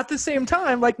at the same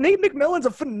time, like, Nate McMillan's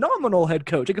a phenomenal head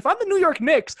coach. Like, if I'm the New York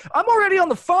Knicks, I'm already on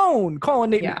the phone calling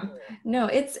Nate McMillan. No,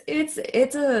 it's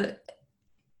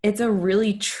a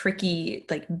really tricky,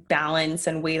 like, balance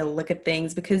and way to look at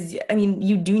things, because I mean,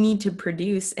 you do need to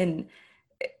produce, and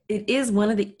it is one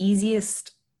of the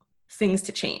easiest things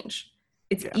to change.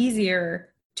 It's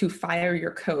easier to fire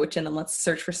your coach and then let's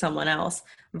search for someone else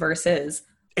versus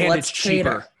it's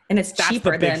cheaper. That's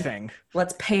cheaper the big than thing.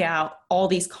 Let's pay out all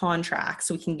these contracts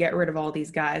so we can get rid of all these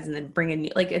guys and then bring in,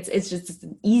 like, it's just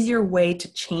an easier way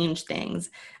to change things,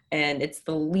 and it's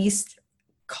the least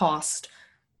cost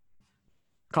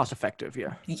effective.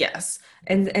 Yes.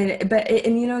 And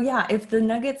you know, if the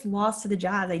Nuggets lost to the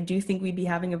Jazz, I do think we'd be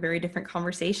having a very different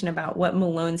conversation about what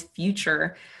Malone's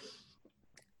future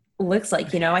looks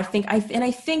like. You know, I think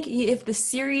if the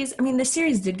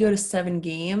series did go to 7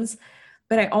 games,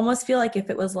 but I almost feel like if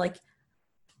it was like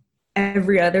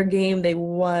every other game, they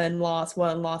won, lost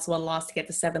to get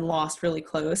to 7, lost really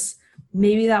close,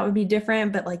 maybe that would be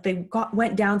different. But like, they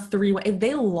went down 3-1. If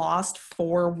they lost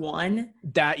 4-1,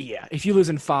 if you lose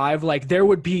in 5, like, there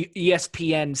would be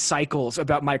ESPN cycles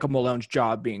about Michael Malone's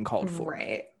job being called for.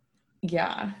 Right.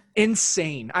 Yeah.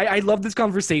 Insane. I love this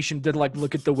conversation to, like,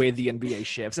 look at the way the NBA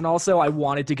shifts. And also, I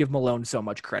wanted to give Malone so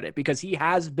much credit because he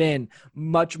has been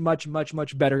much, much, much,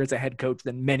 much better as a head coach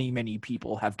than many, many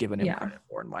people have given him credit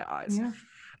for in my eyes. Yeah.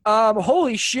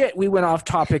 Holy shit, we went off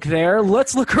topic there.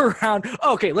 Let's look around.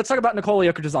 Okay, let's talk about Nikola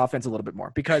Jokic's offense a little bit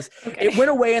more, because it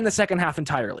went away in the second half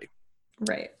entirely.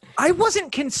 Right. I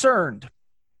wasn't concerned.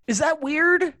 Is that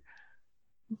weird?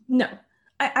 No,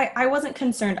 I wasn't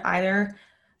concerned either.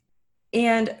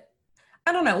 And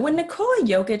I don't know, when Nikola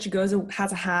Jokic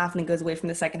has a half and it goes away from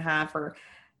the second half, or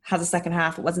has a second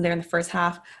half, it wasn't there in the first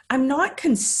half, I'm not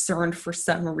concerned for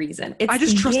some reason. I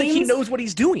just trust that he knows what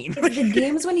he's doing. It's the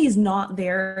games when he's not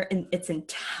there in its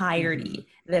entirety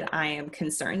that I am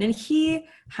concerned. And he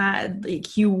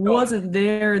wasn't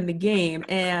there in the game,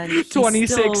 and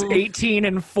 26, 18,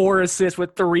 and 4 assists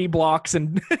with 3 blocks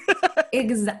and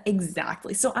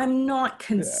exactly. So I'm not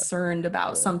concerned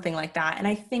about something like that. And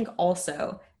I think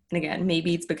also, and again,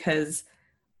 maybe it's because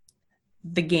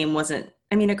the game wasn't,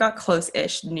 I mean, it got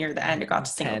close-ish near the end. It got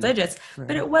to single digits,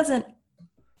 but it wasn't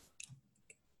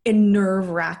a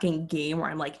nerve-wracking game where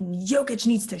I'm like, Jokic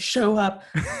needs to show up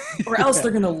or else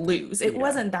they're going to lose. It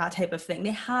wasn't that type of thing.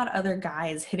 They had other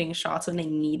guys hitting shots when they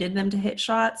needed them to hit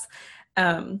shots.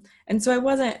 And so I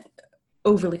wasn't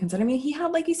overly concerned. I mean, he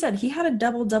had, like you said, he had a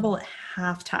double-double at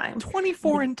halftime.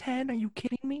 24 and 10. Are you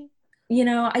kidding me? You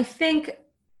know, I think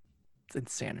it's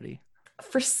insanity.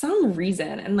 For some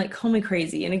reason, and like, call me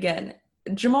crazy, and again,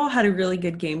 Jamal had a really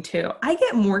good game too. I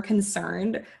get more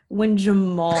concerned when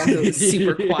Jamal goes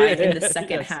super quiet in the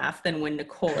second half than when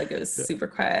Nikola goes super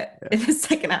quiet in the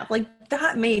second half. Like,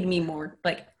 that made me more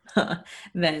like,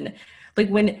 than like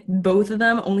when both of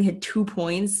them only had 2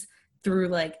 points through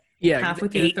like halfway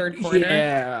through the third quarter.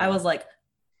 I was like,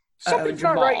 something's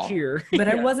not right here. But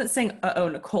I wasn't saying,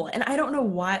 Nikola. And I don't know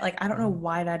why, like, I don't know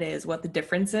why that is, what the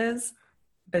difference is.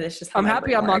 But it's just, I'm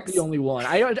happy I'm not the only one.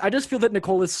 I just feel that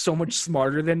Nikola is so much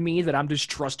smarter than me that I'm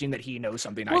just trusting that he knows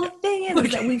something I don't. Well, the thing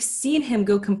is that we've seen him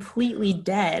go completely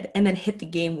dead and then hit the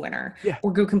game winner,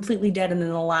 or go completely dead and then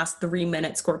in the last 3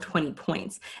 minutes score 20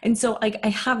 points. And so, like, I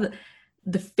have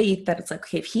the faith that it's like,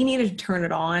 okay, if he needed to turn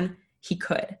it on, he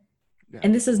could. Yeah.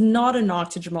 And this is not a knock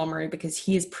to Jamal Murray, because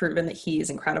he has proven that he is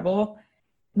incredible.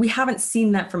 We haven't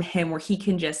seen that from him where he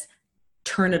can just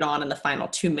turn it on in the final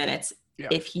 2 minutes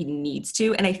if he needs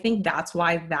to. And I think that's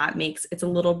why that makes it's a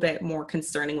little bit more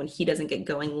concerning when he doesn't get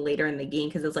going later in the game,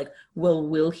 because it's like,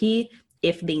 will he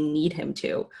if they need him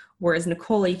to? Whereas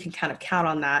Nikola, you can kind of count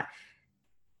on that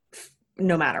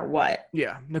no matter what.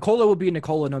 Yeah, Nikola will be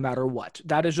Nikola no matter what.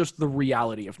 That is just the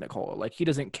reality of Nikola. Like, he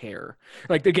doesn't care.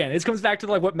 Like, again, it comes back to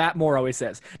like what Matt Moore always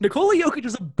says. Nikola Jokic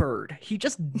is a bird. He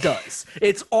just does.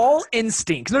 It's all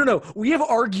instincts. No. We have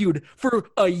argued for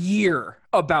a year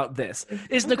about this.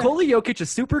 Is Nikola Jokic a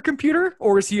supercomputer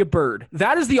or is he a bird?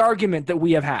 That is the argument that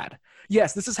we have had.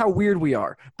 Yes, this is how weird we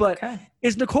are. But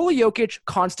is Nikola Jokic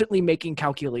constantly making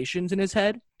calculations in his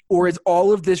head, or is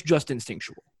all of this just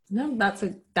instinctual? No,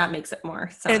 that makes it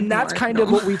more. And that's kind of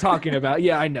what we're talking about.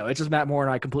 Yeah, I know. It's just Matt Moore and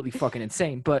I completely fucking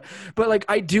insane. But like,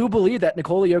 I do believe that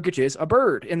Nikola Jokic is a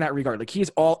bird in that regard. Like, he's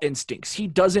all instincts. He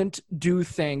doesn't do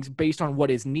things based on what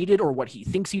is needed or what he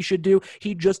thinks he should do.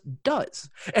 He just does.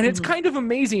 And it's kind of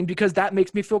amazing because that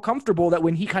makes me feel comfortable that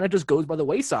when he kind of just goes by the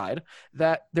wayside,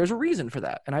 that there's a reason for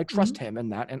that. And I trust him in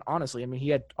that. And honestly, I mean, he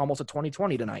had almost a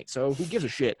 20-20 tonight. So who gives a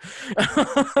shit?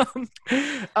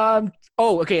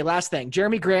 Okay. Last thing.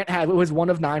 Jerami Grant was 1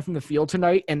 of 9 from the field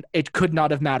tonight, and it could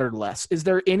not have mattered less. Is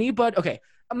there anybody? Okay,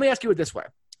 let me ask you it this way.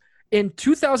 In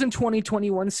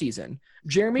 2020-21 season,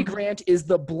 Jerami Grant is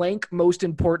the blank most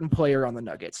important player on the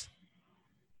Nuggets.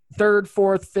 3rd,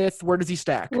 4th, 5th, where does he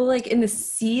stack? Well, like in the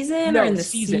season or in the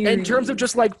season? series? In terms of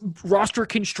just like roster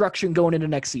construction going into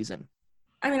next season.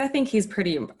 I mean, I think he's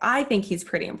pretty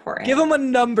important. Give him a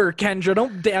number, Kendra.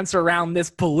 Don't dance around this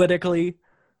politically.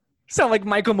 Sound like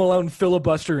Michael Malone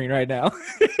filibustering right now.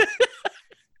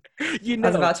 I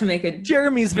was about to make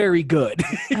Jeremy's very good.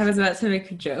 I was about to make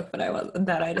a joke, but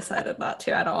I decided not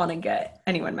to. I don't want to get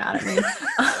anyone mad at me.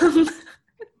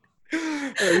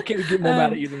 You can't get more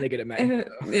mad at you than they get mad.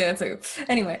 Yeah, it's okay.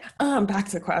 Anyway, back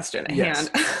to the question at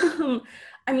hand.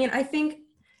 I mean, I think.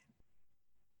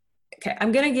 Okay,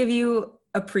 I'm gonna give you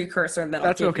a precursor, and then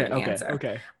I'll give you an answer.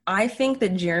 Okay. I think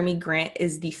that Jerami Grant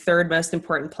is the 3rd most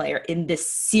important player in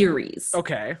this series.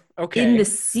 Okay. In the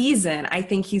season, I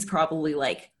think he's probably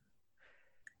like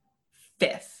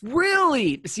 5th.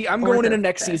 Really? See, I'm going into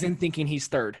next season thinking he's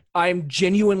 3rd. I'm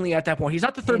genuinely at that point. He's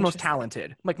not the 3rd most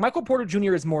talented. Like, Michael Porter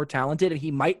Jr. is more talented, and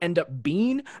he might end up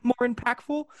being more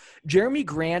impactful. Jerami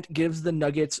Grant gives the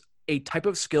Nuggets a type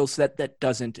of skill set that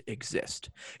doesn't exist.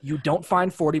 You don't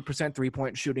find 40%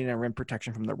 three-point shooting and rim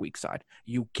protection from their weak side.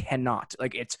 You cannot.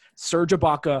 Like, it's Serge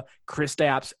Ibaka, Chris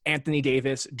Stapps, Anthony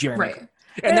Davis, Jerami. Right.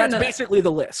 And that's basically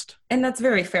the list. And that's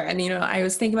very fair. And, I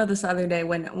was thinking about this the other day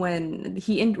when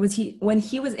he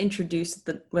was introduced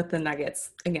with the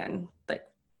Nuggets, again, like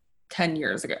 10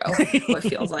 years ago, what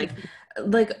feels like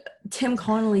Tim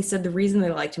Connolly said the reason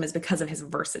they liked him is because of his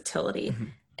versatility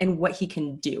and what he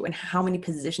can do and how many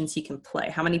positions he can play,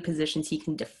 how many positions he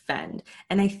can defend.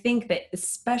 And I think that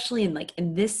especially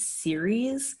in this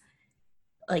series,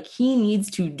 like, he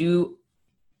needs to do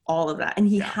all of that. And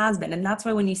he has been. And that's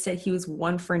why when you said he was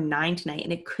 1 for 9 tonight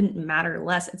and it couldn't matter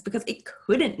less, it's because it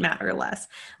couldn't matter less.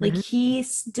 Like, he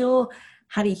still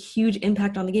had a huge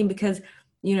impact on the game because,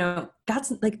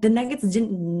 that's like, the Nuggets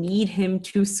didn't need him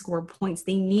to score points.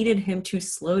 They needed him to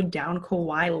slow down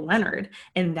Kawhi Leonard.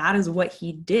 And that is what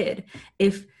he did.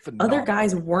 If other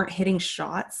guys weren't hitting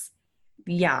shots,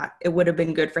 it would have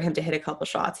been good for him to hit a couple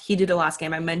shots. He did it last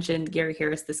game. I mentioned Gary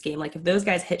Harris this game. Like, if those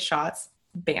guys hit shots,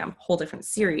 bam, whole different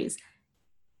series.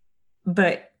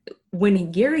 But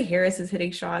when Gary Harris is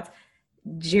hitting shots,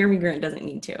 Jerami Grant doesn't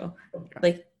need to.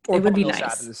 Like, or it would be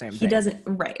nice. He doesn't.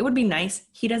 Right. It would be nice.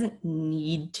 He doesn't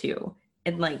need to.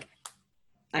 And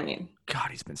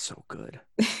God, he's been so good.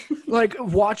 Like,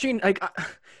 watching,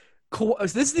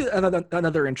 this is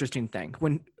another interesting thing.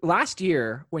 When last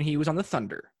year, when he was on the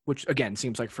Thunder, which again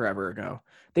seems like forever ago,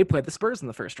 they played the Spurs in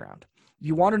the first round.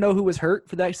 You want to know who was hurt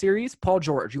for that series? Paul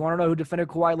George. You want to know who defended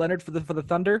Kawhi Leonard for the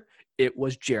Thunder? It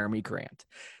was Jerami Grant.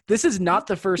 This is not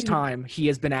the first time he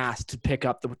has been asked to pick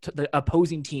up the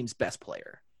opposing team's best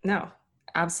player. No,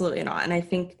 absolutely not. And I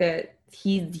think that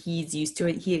he's used to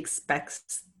it. He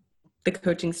expects the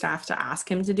coaching staff to ask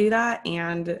him to do that.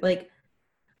 And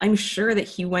I'm sure that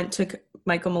he went to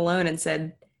Michael Malone and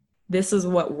said, this is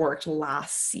what worked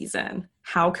last season.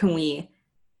 How can we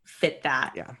fit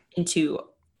that into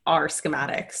our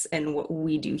schematics and what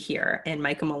we do here? And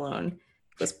Michael Malone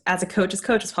was, as a coach, his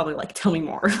coach was probably like, tell me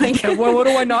more. What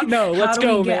do I not know? Let's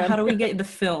go, man. How do we get the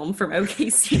film from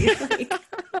OKC?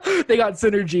 They got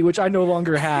synergy, which I no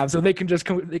longer have, so they can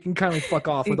kind of fuck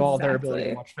off with all their ability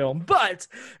to watch film. But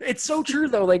it's so true,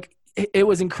 though. Like, it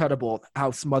was incredible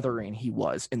how smothering he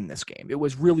was in this game. It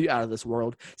was really out of this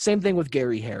world. Same thing with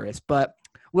Gary Harris. But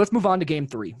let's move on to game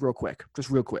 3 real quick.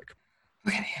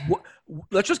 Okay.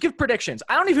 Let's just give predictions.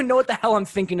 I don't even know what the hell I'm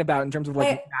thinking about in terms of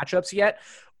matchups yet.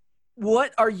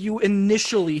 What are you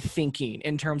initially thinking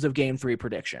in terms of game 3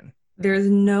 prediction? There's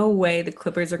no way the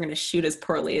Clippers are going to shoot as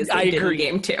poorly as they did in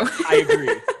game 2. I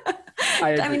agree.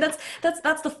 I mean,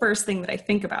 that's the first thing that I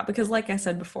think about, because like I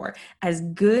said before, as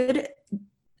good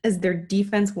as their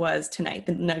defense was tonight,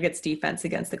 the Nuggets defense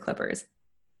against the Clippers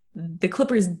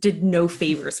did no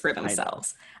favors for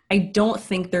themselves. I don't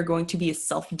think they're going to be as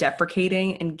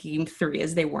self-deprecating in game 3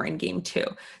 as they were in game 2.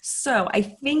 So I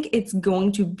think it's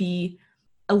going to be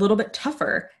a little bit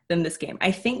tougher than this game.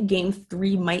 I think game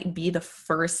 3 might be the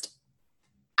first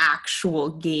actual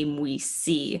game we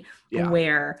see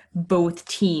where both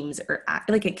teams are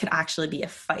like, it could actually be a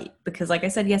fight, because like I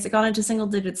said, yes, it got into single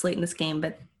digits late in this game,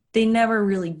 but they never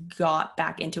really got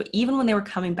back into it. Even when they were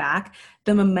coming back,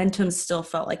 the momentum still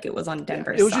felt like it was on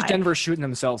Denver's side. It was just Denver shooting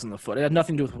themselves in the foot. It had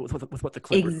nothing to do with what the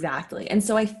Clippers. Exactly. And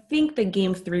so I think that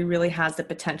game 3 really has the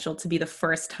potential to be the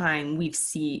first time we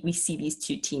see these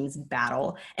two teams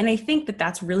battle. And I think that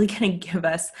that's really going to give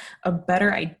us a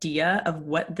better idea of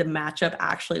what the matchup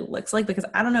actually looks like, because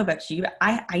I don't know about you, but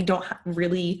I don't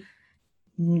really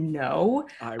know.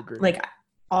 I agree. Like,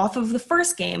 off of the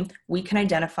first game, we can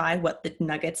identify what the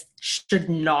Nuggets should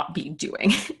not be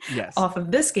doing. Yes. Off of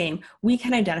this game, we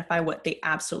can identify what they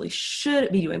absolutely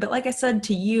should be doing. But like I said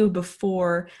to you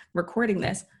before recording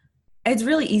this, it's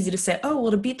really easy to say, oh,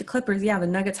 well, to beat the Clippers, the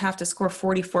Nuggets have to score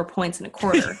 44 points in a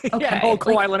quarter. Okay.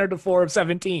 Kawhi Leonard to 4 of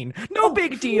 17. No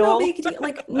big deal. No big deal.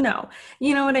 Like, no.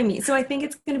 You know what I mean? So I think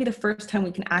it's going to be the first time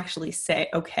we can actually say,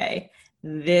 okay,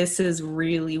 this is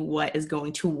really what is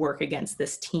going to work against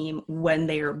this team when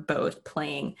they are both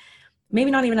playing, maybe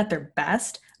not even at their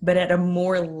best, but at a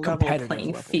more level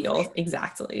playing field. Sure.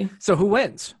 Exactly. So who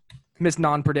wins? Miss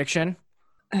Non-prediction?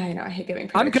 I know, I hate giving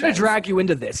predictions. I'm going to drag you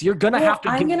into this. You're going to have to.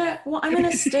 I'm going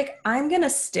to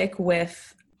stick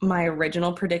with my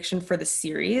original prediction for the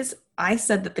series. I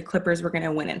said that the Clippers were going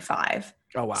to win in 5.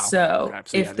 Oh, wow. So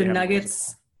if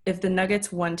the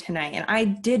Nuggets won tonight, and I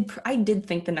did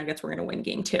think the Nuggets were going to win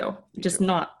game 2, just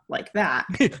not like that,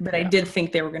 but I did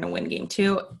think they were going to win game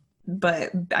 2.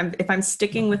 But if I'm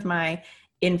sticking with my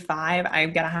in 5,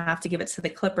 I've got to have to give it to the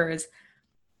Clippers.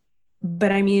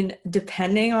 But I mean,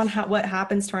 depending on what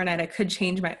happens tomorrow night, I could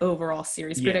change my overall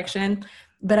series prediction,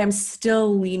 but I'm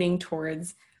still leaning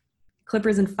towards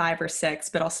Clippers in 5 or 6,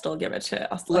 but I'll still give it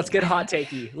to us. Let's get hot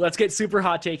takey. Let's get super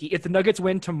hot takey. If the Nuggets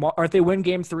win tomorrow, or if they win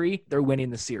game 3, they're winning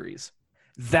the series.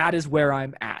 That is where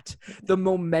I'm at. The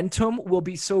momentum will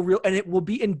be so real, and it will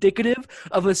be indicative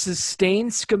of a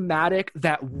sustained schematic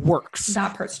that works.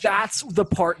 That's the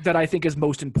part that I think is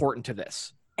most important to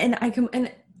this. And I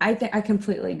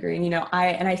completely agree.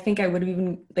 And I think I would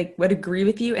even would agree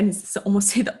with you, and almost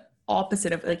say the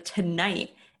opposite of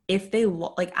tonight. If they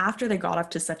after they got off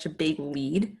to such a big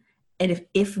lead, and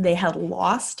if they had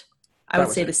lost, I would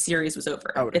say the series was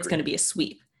over. It's going to be a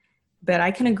sweep. But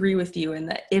I can agree with you in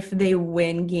that if they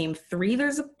win game 3,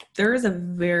 there is a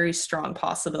very strong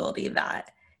possibility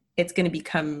that it's going to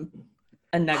become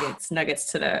a Nuggets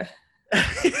to the.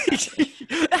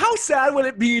 How sad would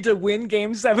it be to win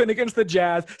game 7 against the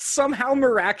Jazz, somehow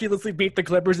miraculously beat the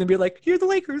Clippers, and be like, "Here's the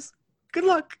Lakers. Good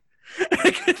luck."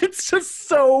 It's just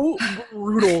so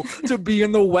brutal to be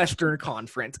in the Western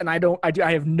Conference, and I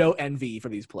have no envy for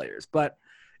these players. But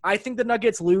I think the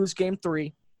Nuggets lose game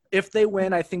 3. If they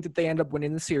win, I think that they end up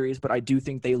winning the series, but I do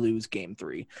think they lose game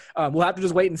 3. We'll have to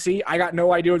just wait and see. I got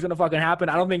no idea what's going to fucking happen.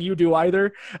 I don't think you do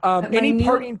either. Any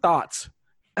parting thoughts?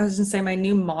 I was going to say my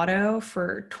new motto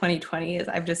for 2020 is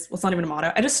it's not even a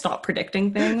motto. I just stopped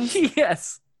predicting things.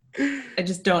 Yes. I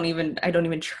don't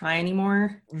even try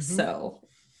anymore. Mm-hmm. So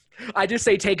I just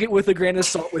say take it with a grain of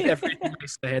salt with everything I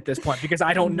say at this point, because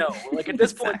I don't know. At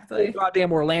this point,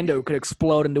 goddamn Orlando could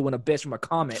explode into an abyss from a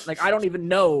comet. I don't even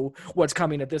know what's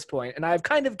coming at this point, and I've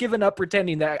kind of given up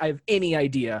pretending that I have any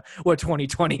idea what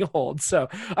 2020 holds. So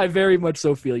I very much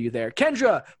so feel you there.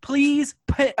 Kendra, please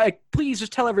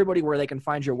just tell everybody where they can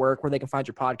find your work, where they can find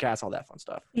your podcast, all that fun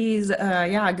stuff. Please,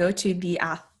 go to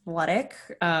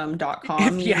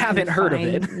theathletic.com. If you haven't heard of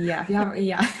it.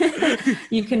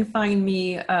 You can find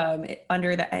me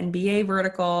under the NBA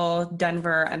vertical,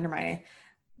 Denver, under my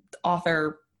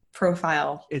author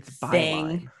profile. It's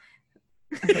thing.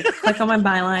 Click on my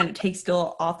byline. It takes you to the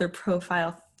author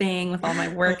profile thing with all my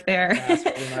work there.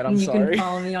 You can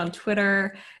follow me on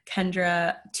Twitter,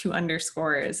 Kendra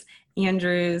 _.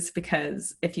 Andrews,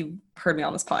 because if you heard me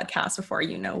on this podcast before,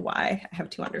 you know why I have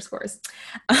 2 underscores.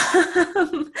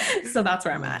 So that's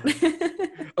where I'm at.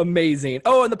 Amazing.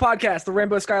 Oh, and the podcast, the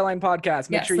Rainbow Skyline podcast.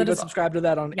 Make sure you go subscribe to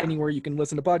that on anywhere you can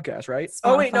listen to podcasts, right? Spotify.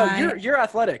 Oh, wait, no, you're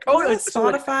Athletic. Oh, it's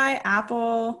Spotify,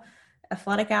 Apple,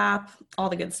 Athletic app, all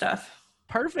the good stuff.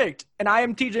 Perfect. And I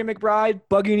am TJ McBride,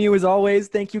 bugging you as always.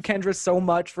 Thank you, Kendra, so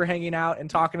much for hanging out and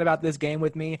talking about this game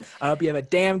with me. I hope you have a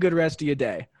damn good rest of your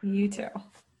day. You too.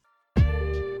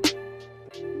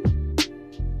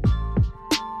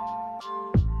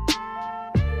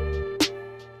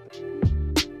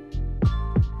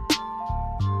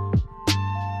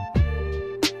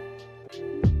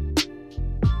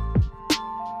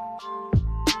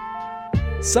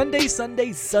 Sundays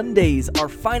are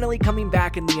finally coming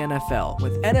back in the NFL.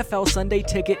 With NFL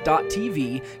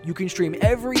SundayTicket.tv, you can stream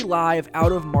every live,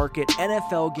 out-of-market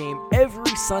NFL game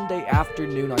every Sunday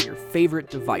afternoon on your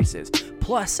favorite devices.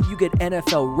 Plus, you get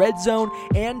NFL Red Zone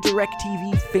and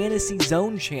DirecTV Fantasy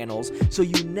Zone channels, so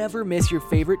you never miss your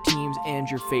favorite teams and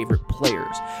your favorite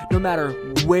players. No matter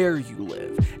where you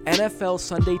live, NFL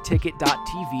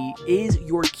SundayTicket.tv is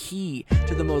your key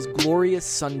to the most glorious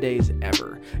Sundays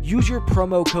ever. Use your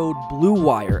promo code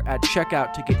BLUEWIRE at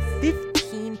checkout to get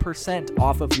 15%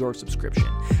 off of your subscription.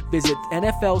 Visit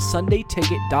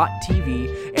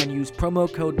NFLSundayTicket.tv and use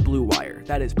promo code BLUEWIRE.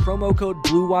 That is promo code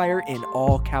BLUEWIRE in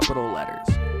all capital letters.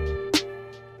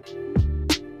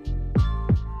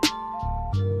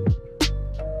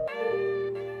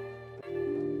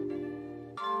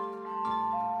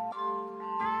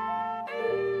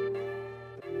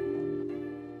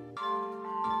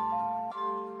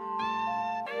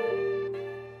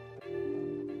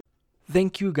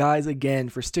 Thank you guys again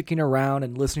for sticking around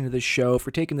and listening to this show,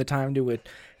 for taking the time to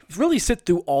really sit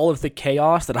through all of the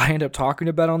chaos that I end up talking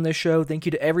about on this show. Thank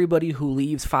you to everybody who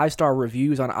leaves 5-star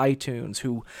reviews on iTunes,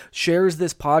 who shares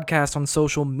this podcast on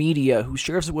social media, who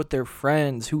shares it with their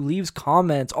friends, who leaves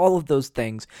comments, all of those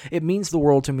things. It means the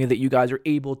world to me that you guys are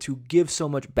able to give so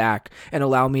much back and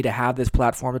allow me to have this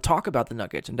platform to talk about the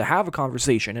Nuggets and to have a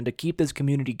conversation and to keep this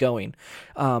community going.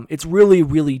 It's really,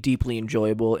 really deeply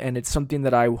enjoyable, and it's something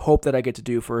that I hope that I get to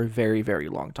do for a very, very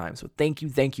long time. So thank you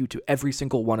to every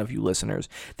single one of you listeners.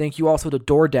 Thank you also to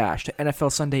DoorDash, to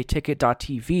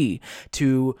NFLSundayTicket.tv,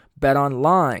 to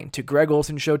BetOnline, to Greg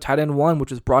Olsen Show Tight End 1,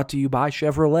 which is brought to you by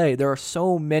Chevrolet. There are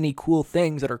so many cool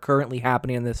things that are currently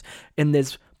happening in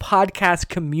this podcast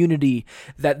community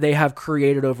that they have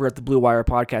created over at the Blue Wire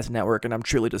Podcast Network, and I'm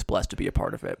truly just blessed to be a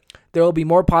part of it. There will be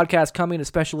more podcasts coming,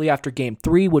 especially after Game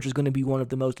 3, which is going to be one of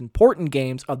the most important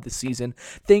games of the season.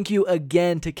 Thank you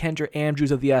again to Kendra Andrews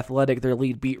of The Athletic, their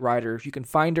lead beat writer. You can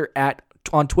find her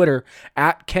on Twitter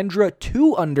at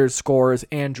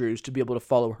Kendra2_Andrews to be able to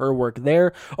follow her work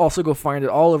there. Also go find it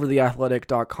all over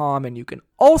theathletic.com, and you can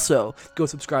also go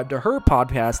subscribe to her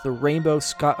podcast, the Rainbow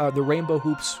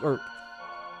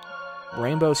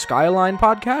Skyline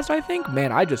podcast, I think.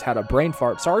 Man, I just had a brain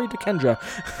fart. Sorry to Kendra.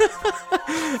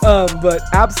 But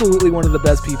absolutely one of the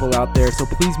best people out there, so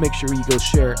please make sure you go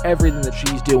share everything that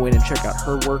she's doing and check out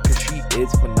her work, because she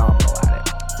is phenomenal at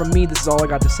it. From me, this is all I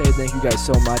got to say. Thank you guys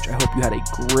so much. I hope you had a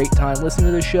great time listening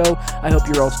to this show. I hope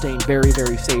you're all staying very,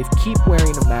 very safe. Keep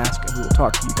wearing a mask, and we will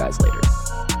talk to you guys later.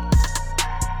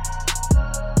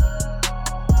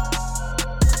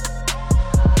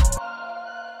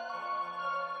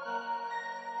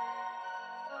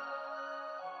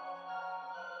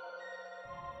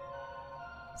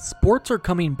 Sports are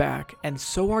coming back, and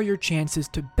so are your chances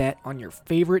to bet on your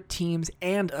favorite teams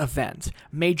and events.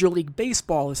 Major League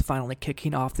Baseball is finally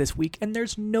kicking off this week, and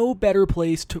there's no better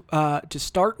place to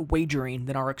start wagering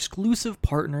than our exclusive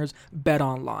partners,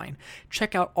 BetOnline.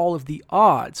 Check out all of the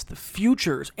odds, the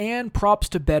futures, and props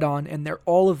to bet on, and they're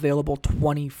all available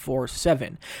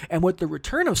 24/7. And with the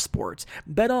return of sports,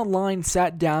 BetOnline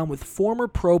sat down with former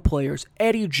pro players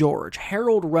Eddie George,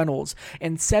 Harold Reynolds,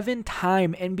 and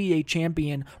 7-time NBA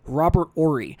champion Robert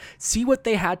Horry. See what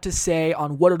they had to say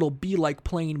on what it'll be like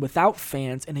playing without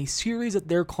fans in a series that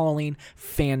they're calling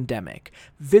Fandemic.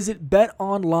 Visit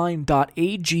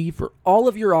betonline.ag for all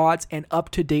of your odds and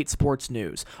up-to-date sports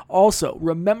news. Also,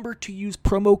 remember to use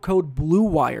promo code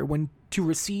BLUEWIRE to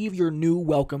receive your new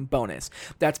welcome bonus.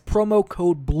 That's promo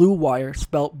code BLUEWIRE,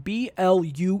 spelled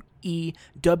BLUEWIRE.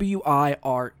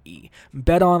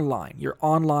 BetOnline, your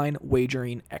online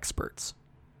wagering experts.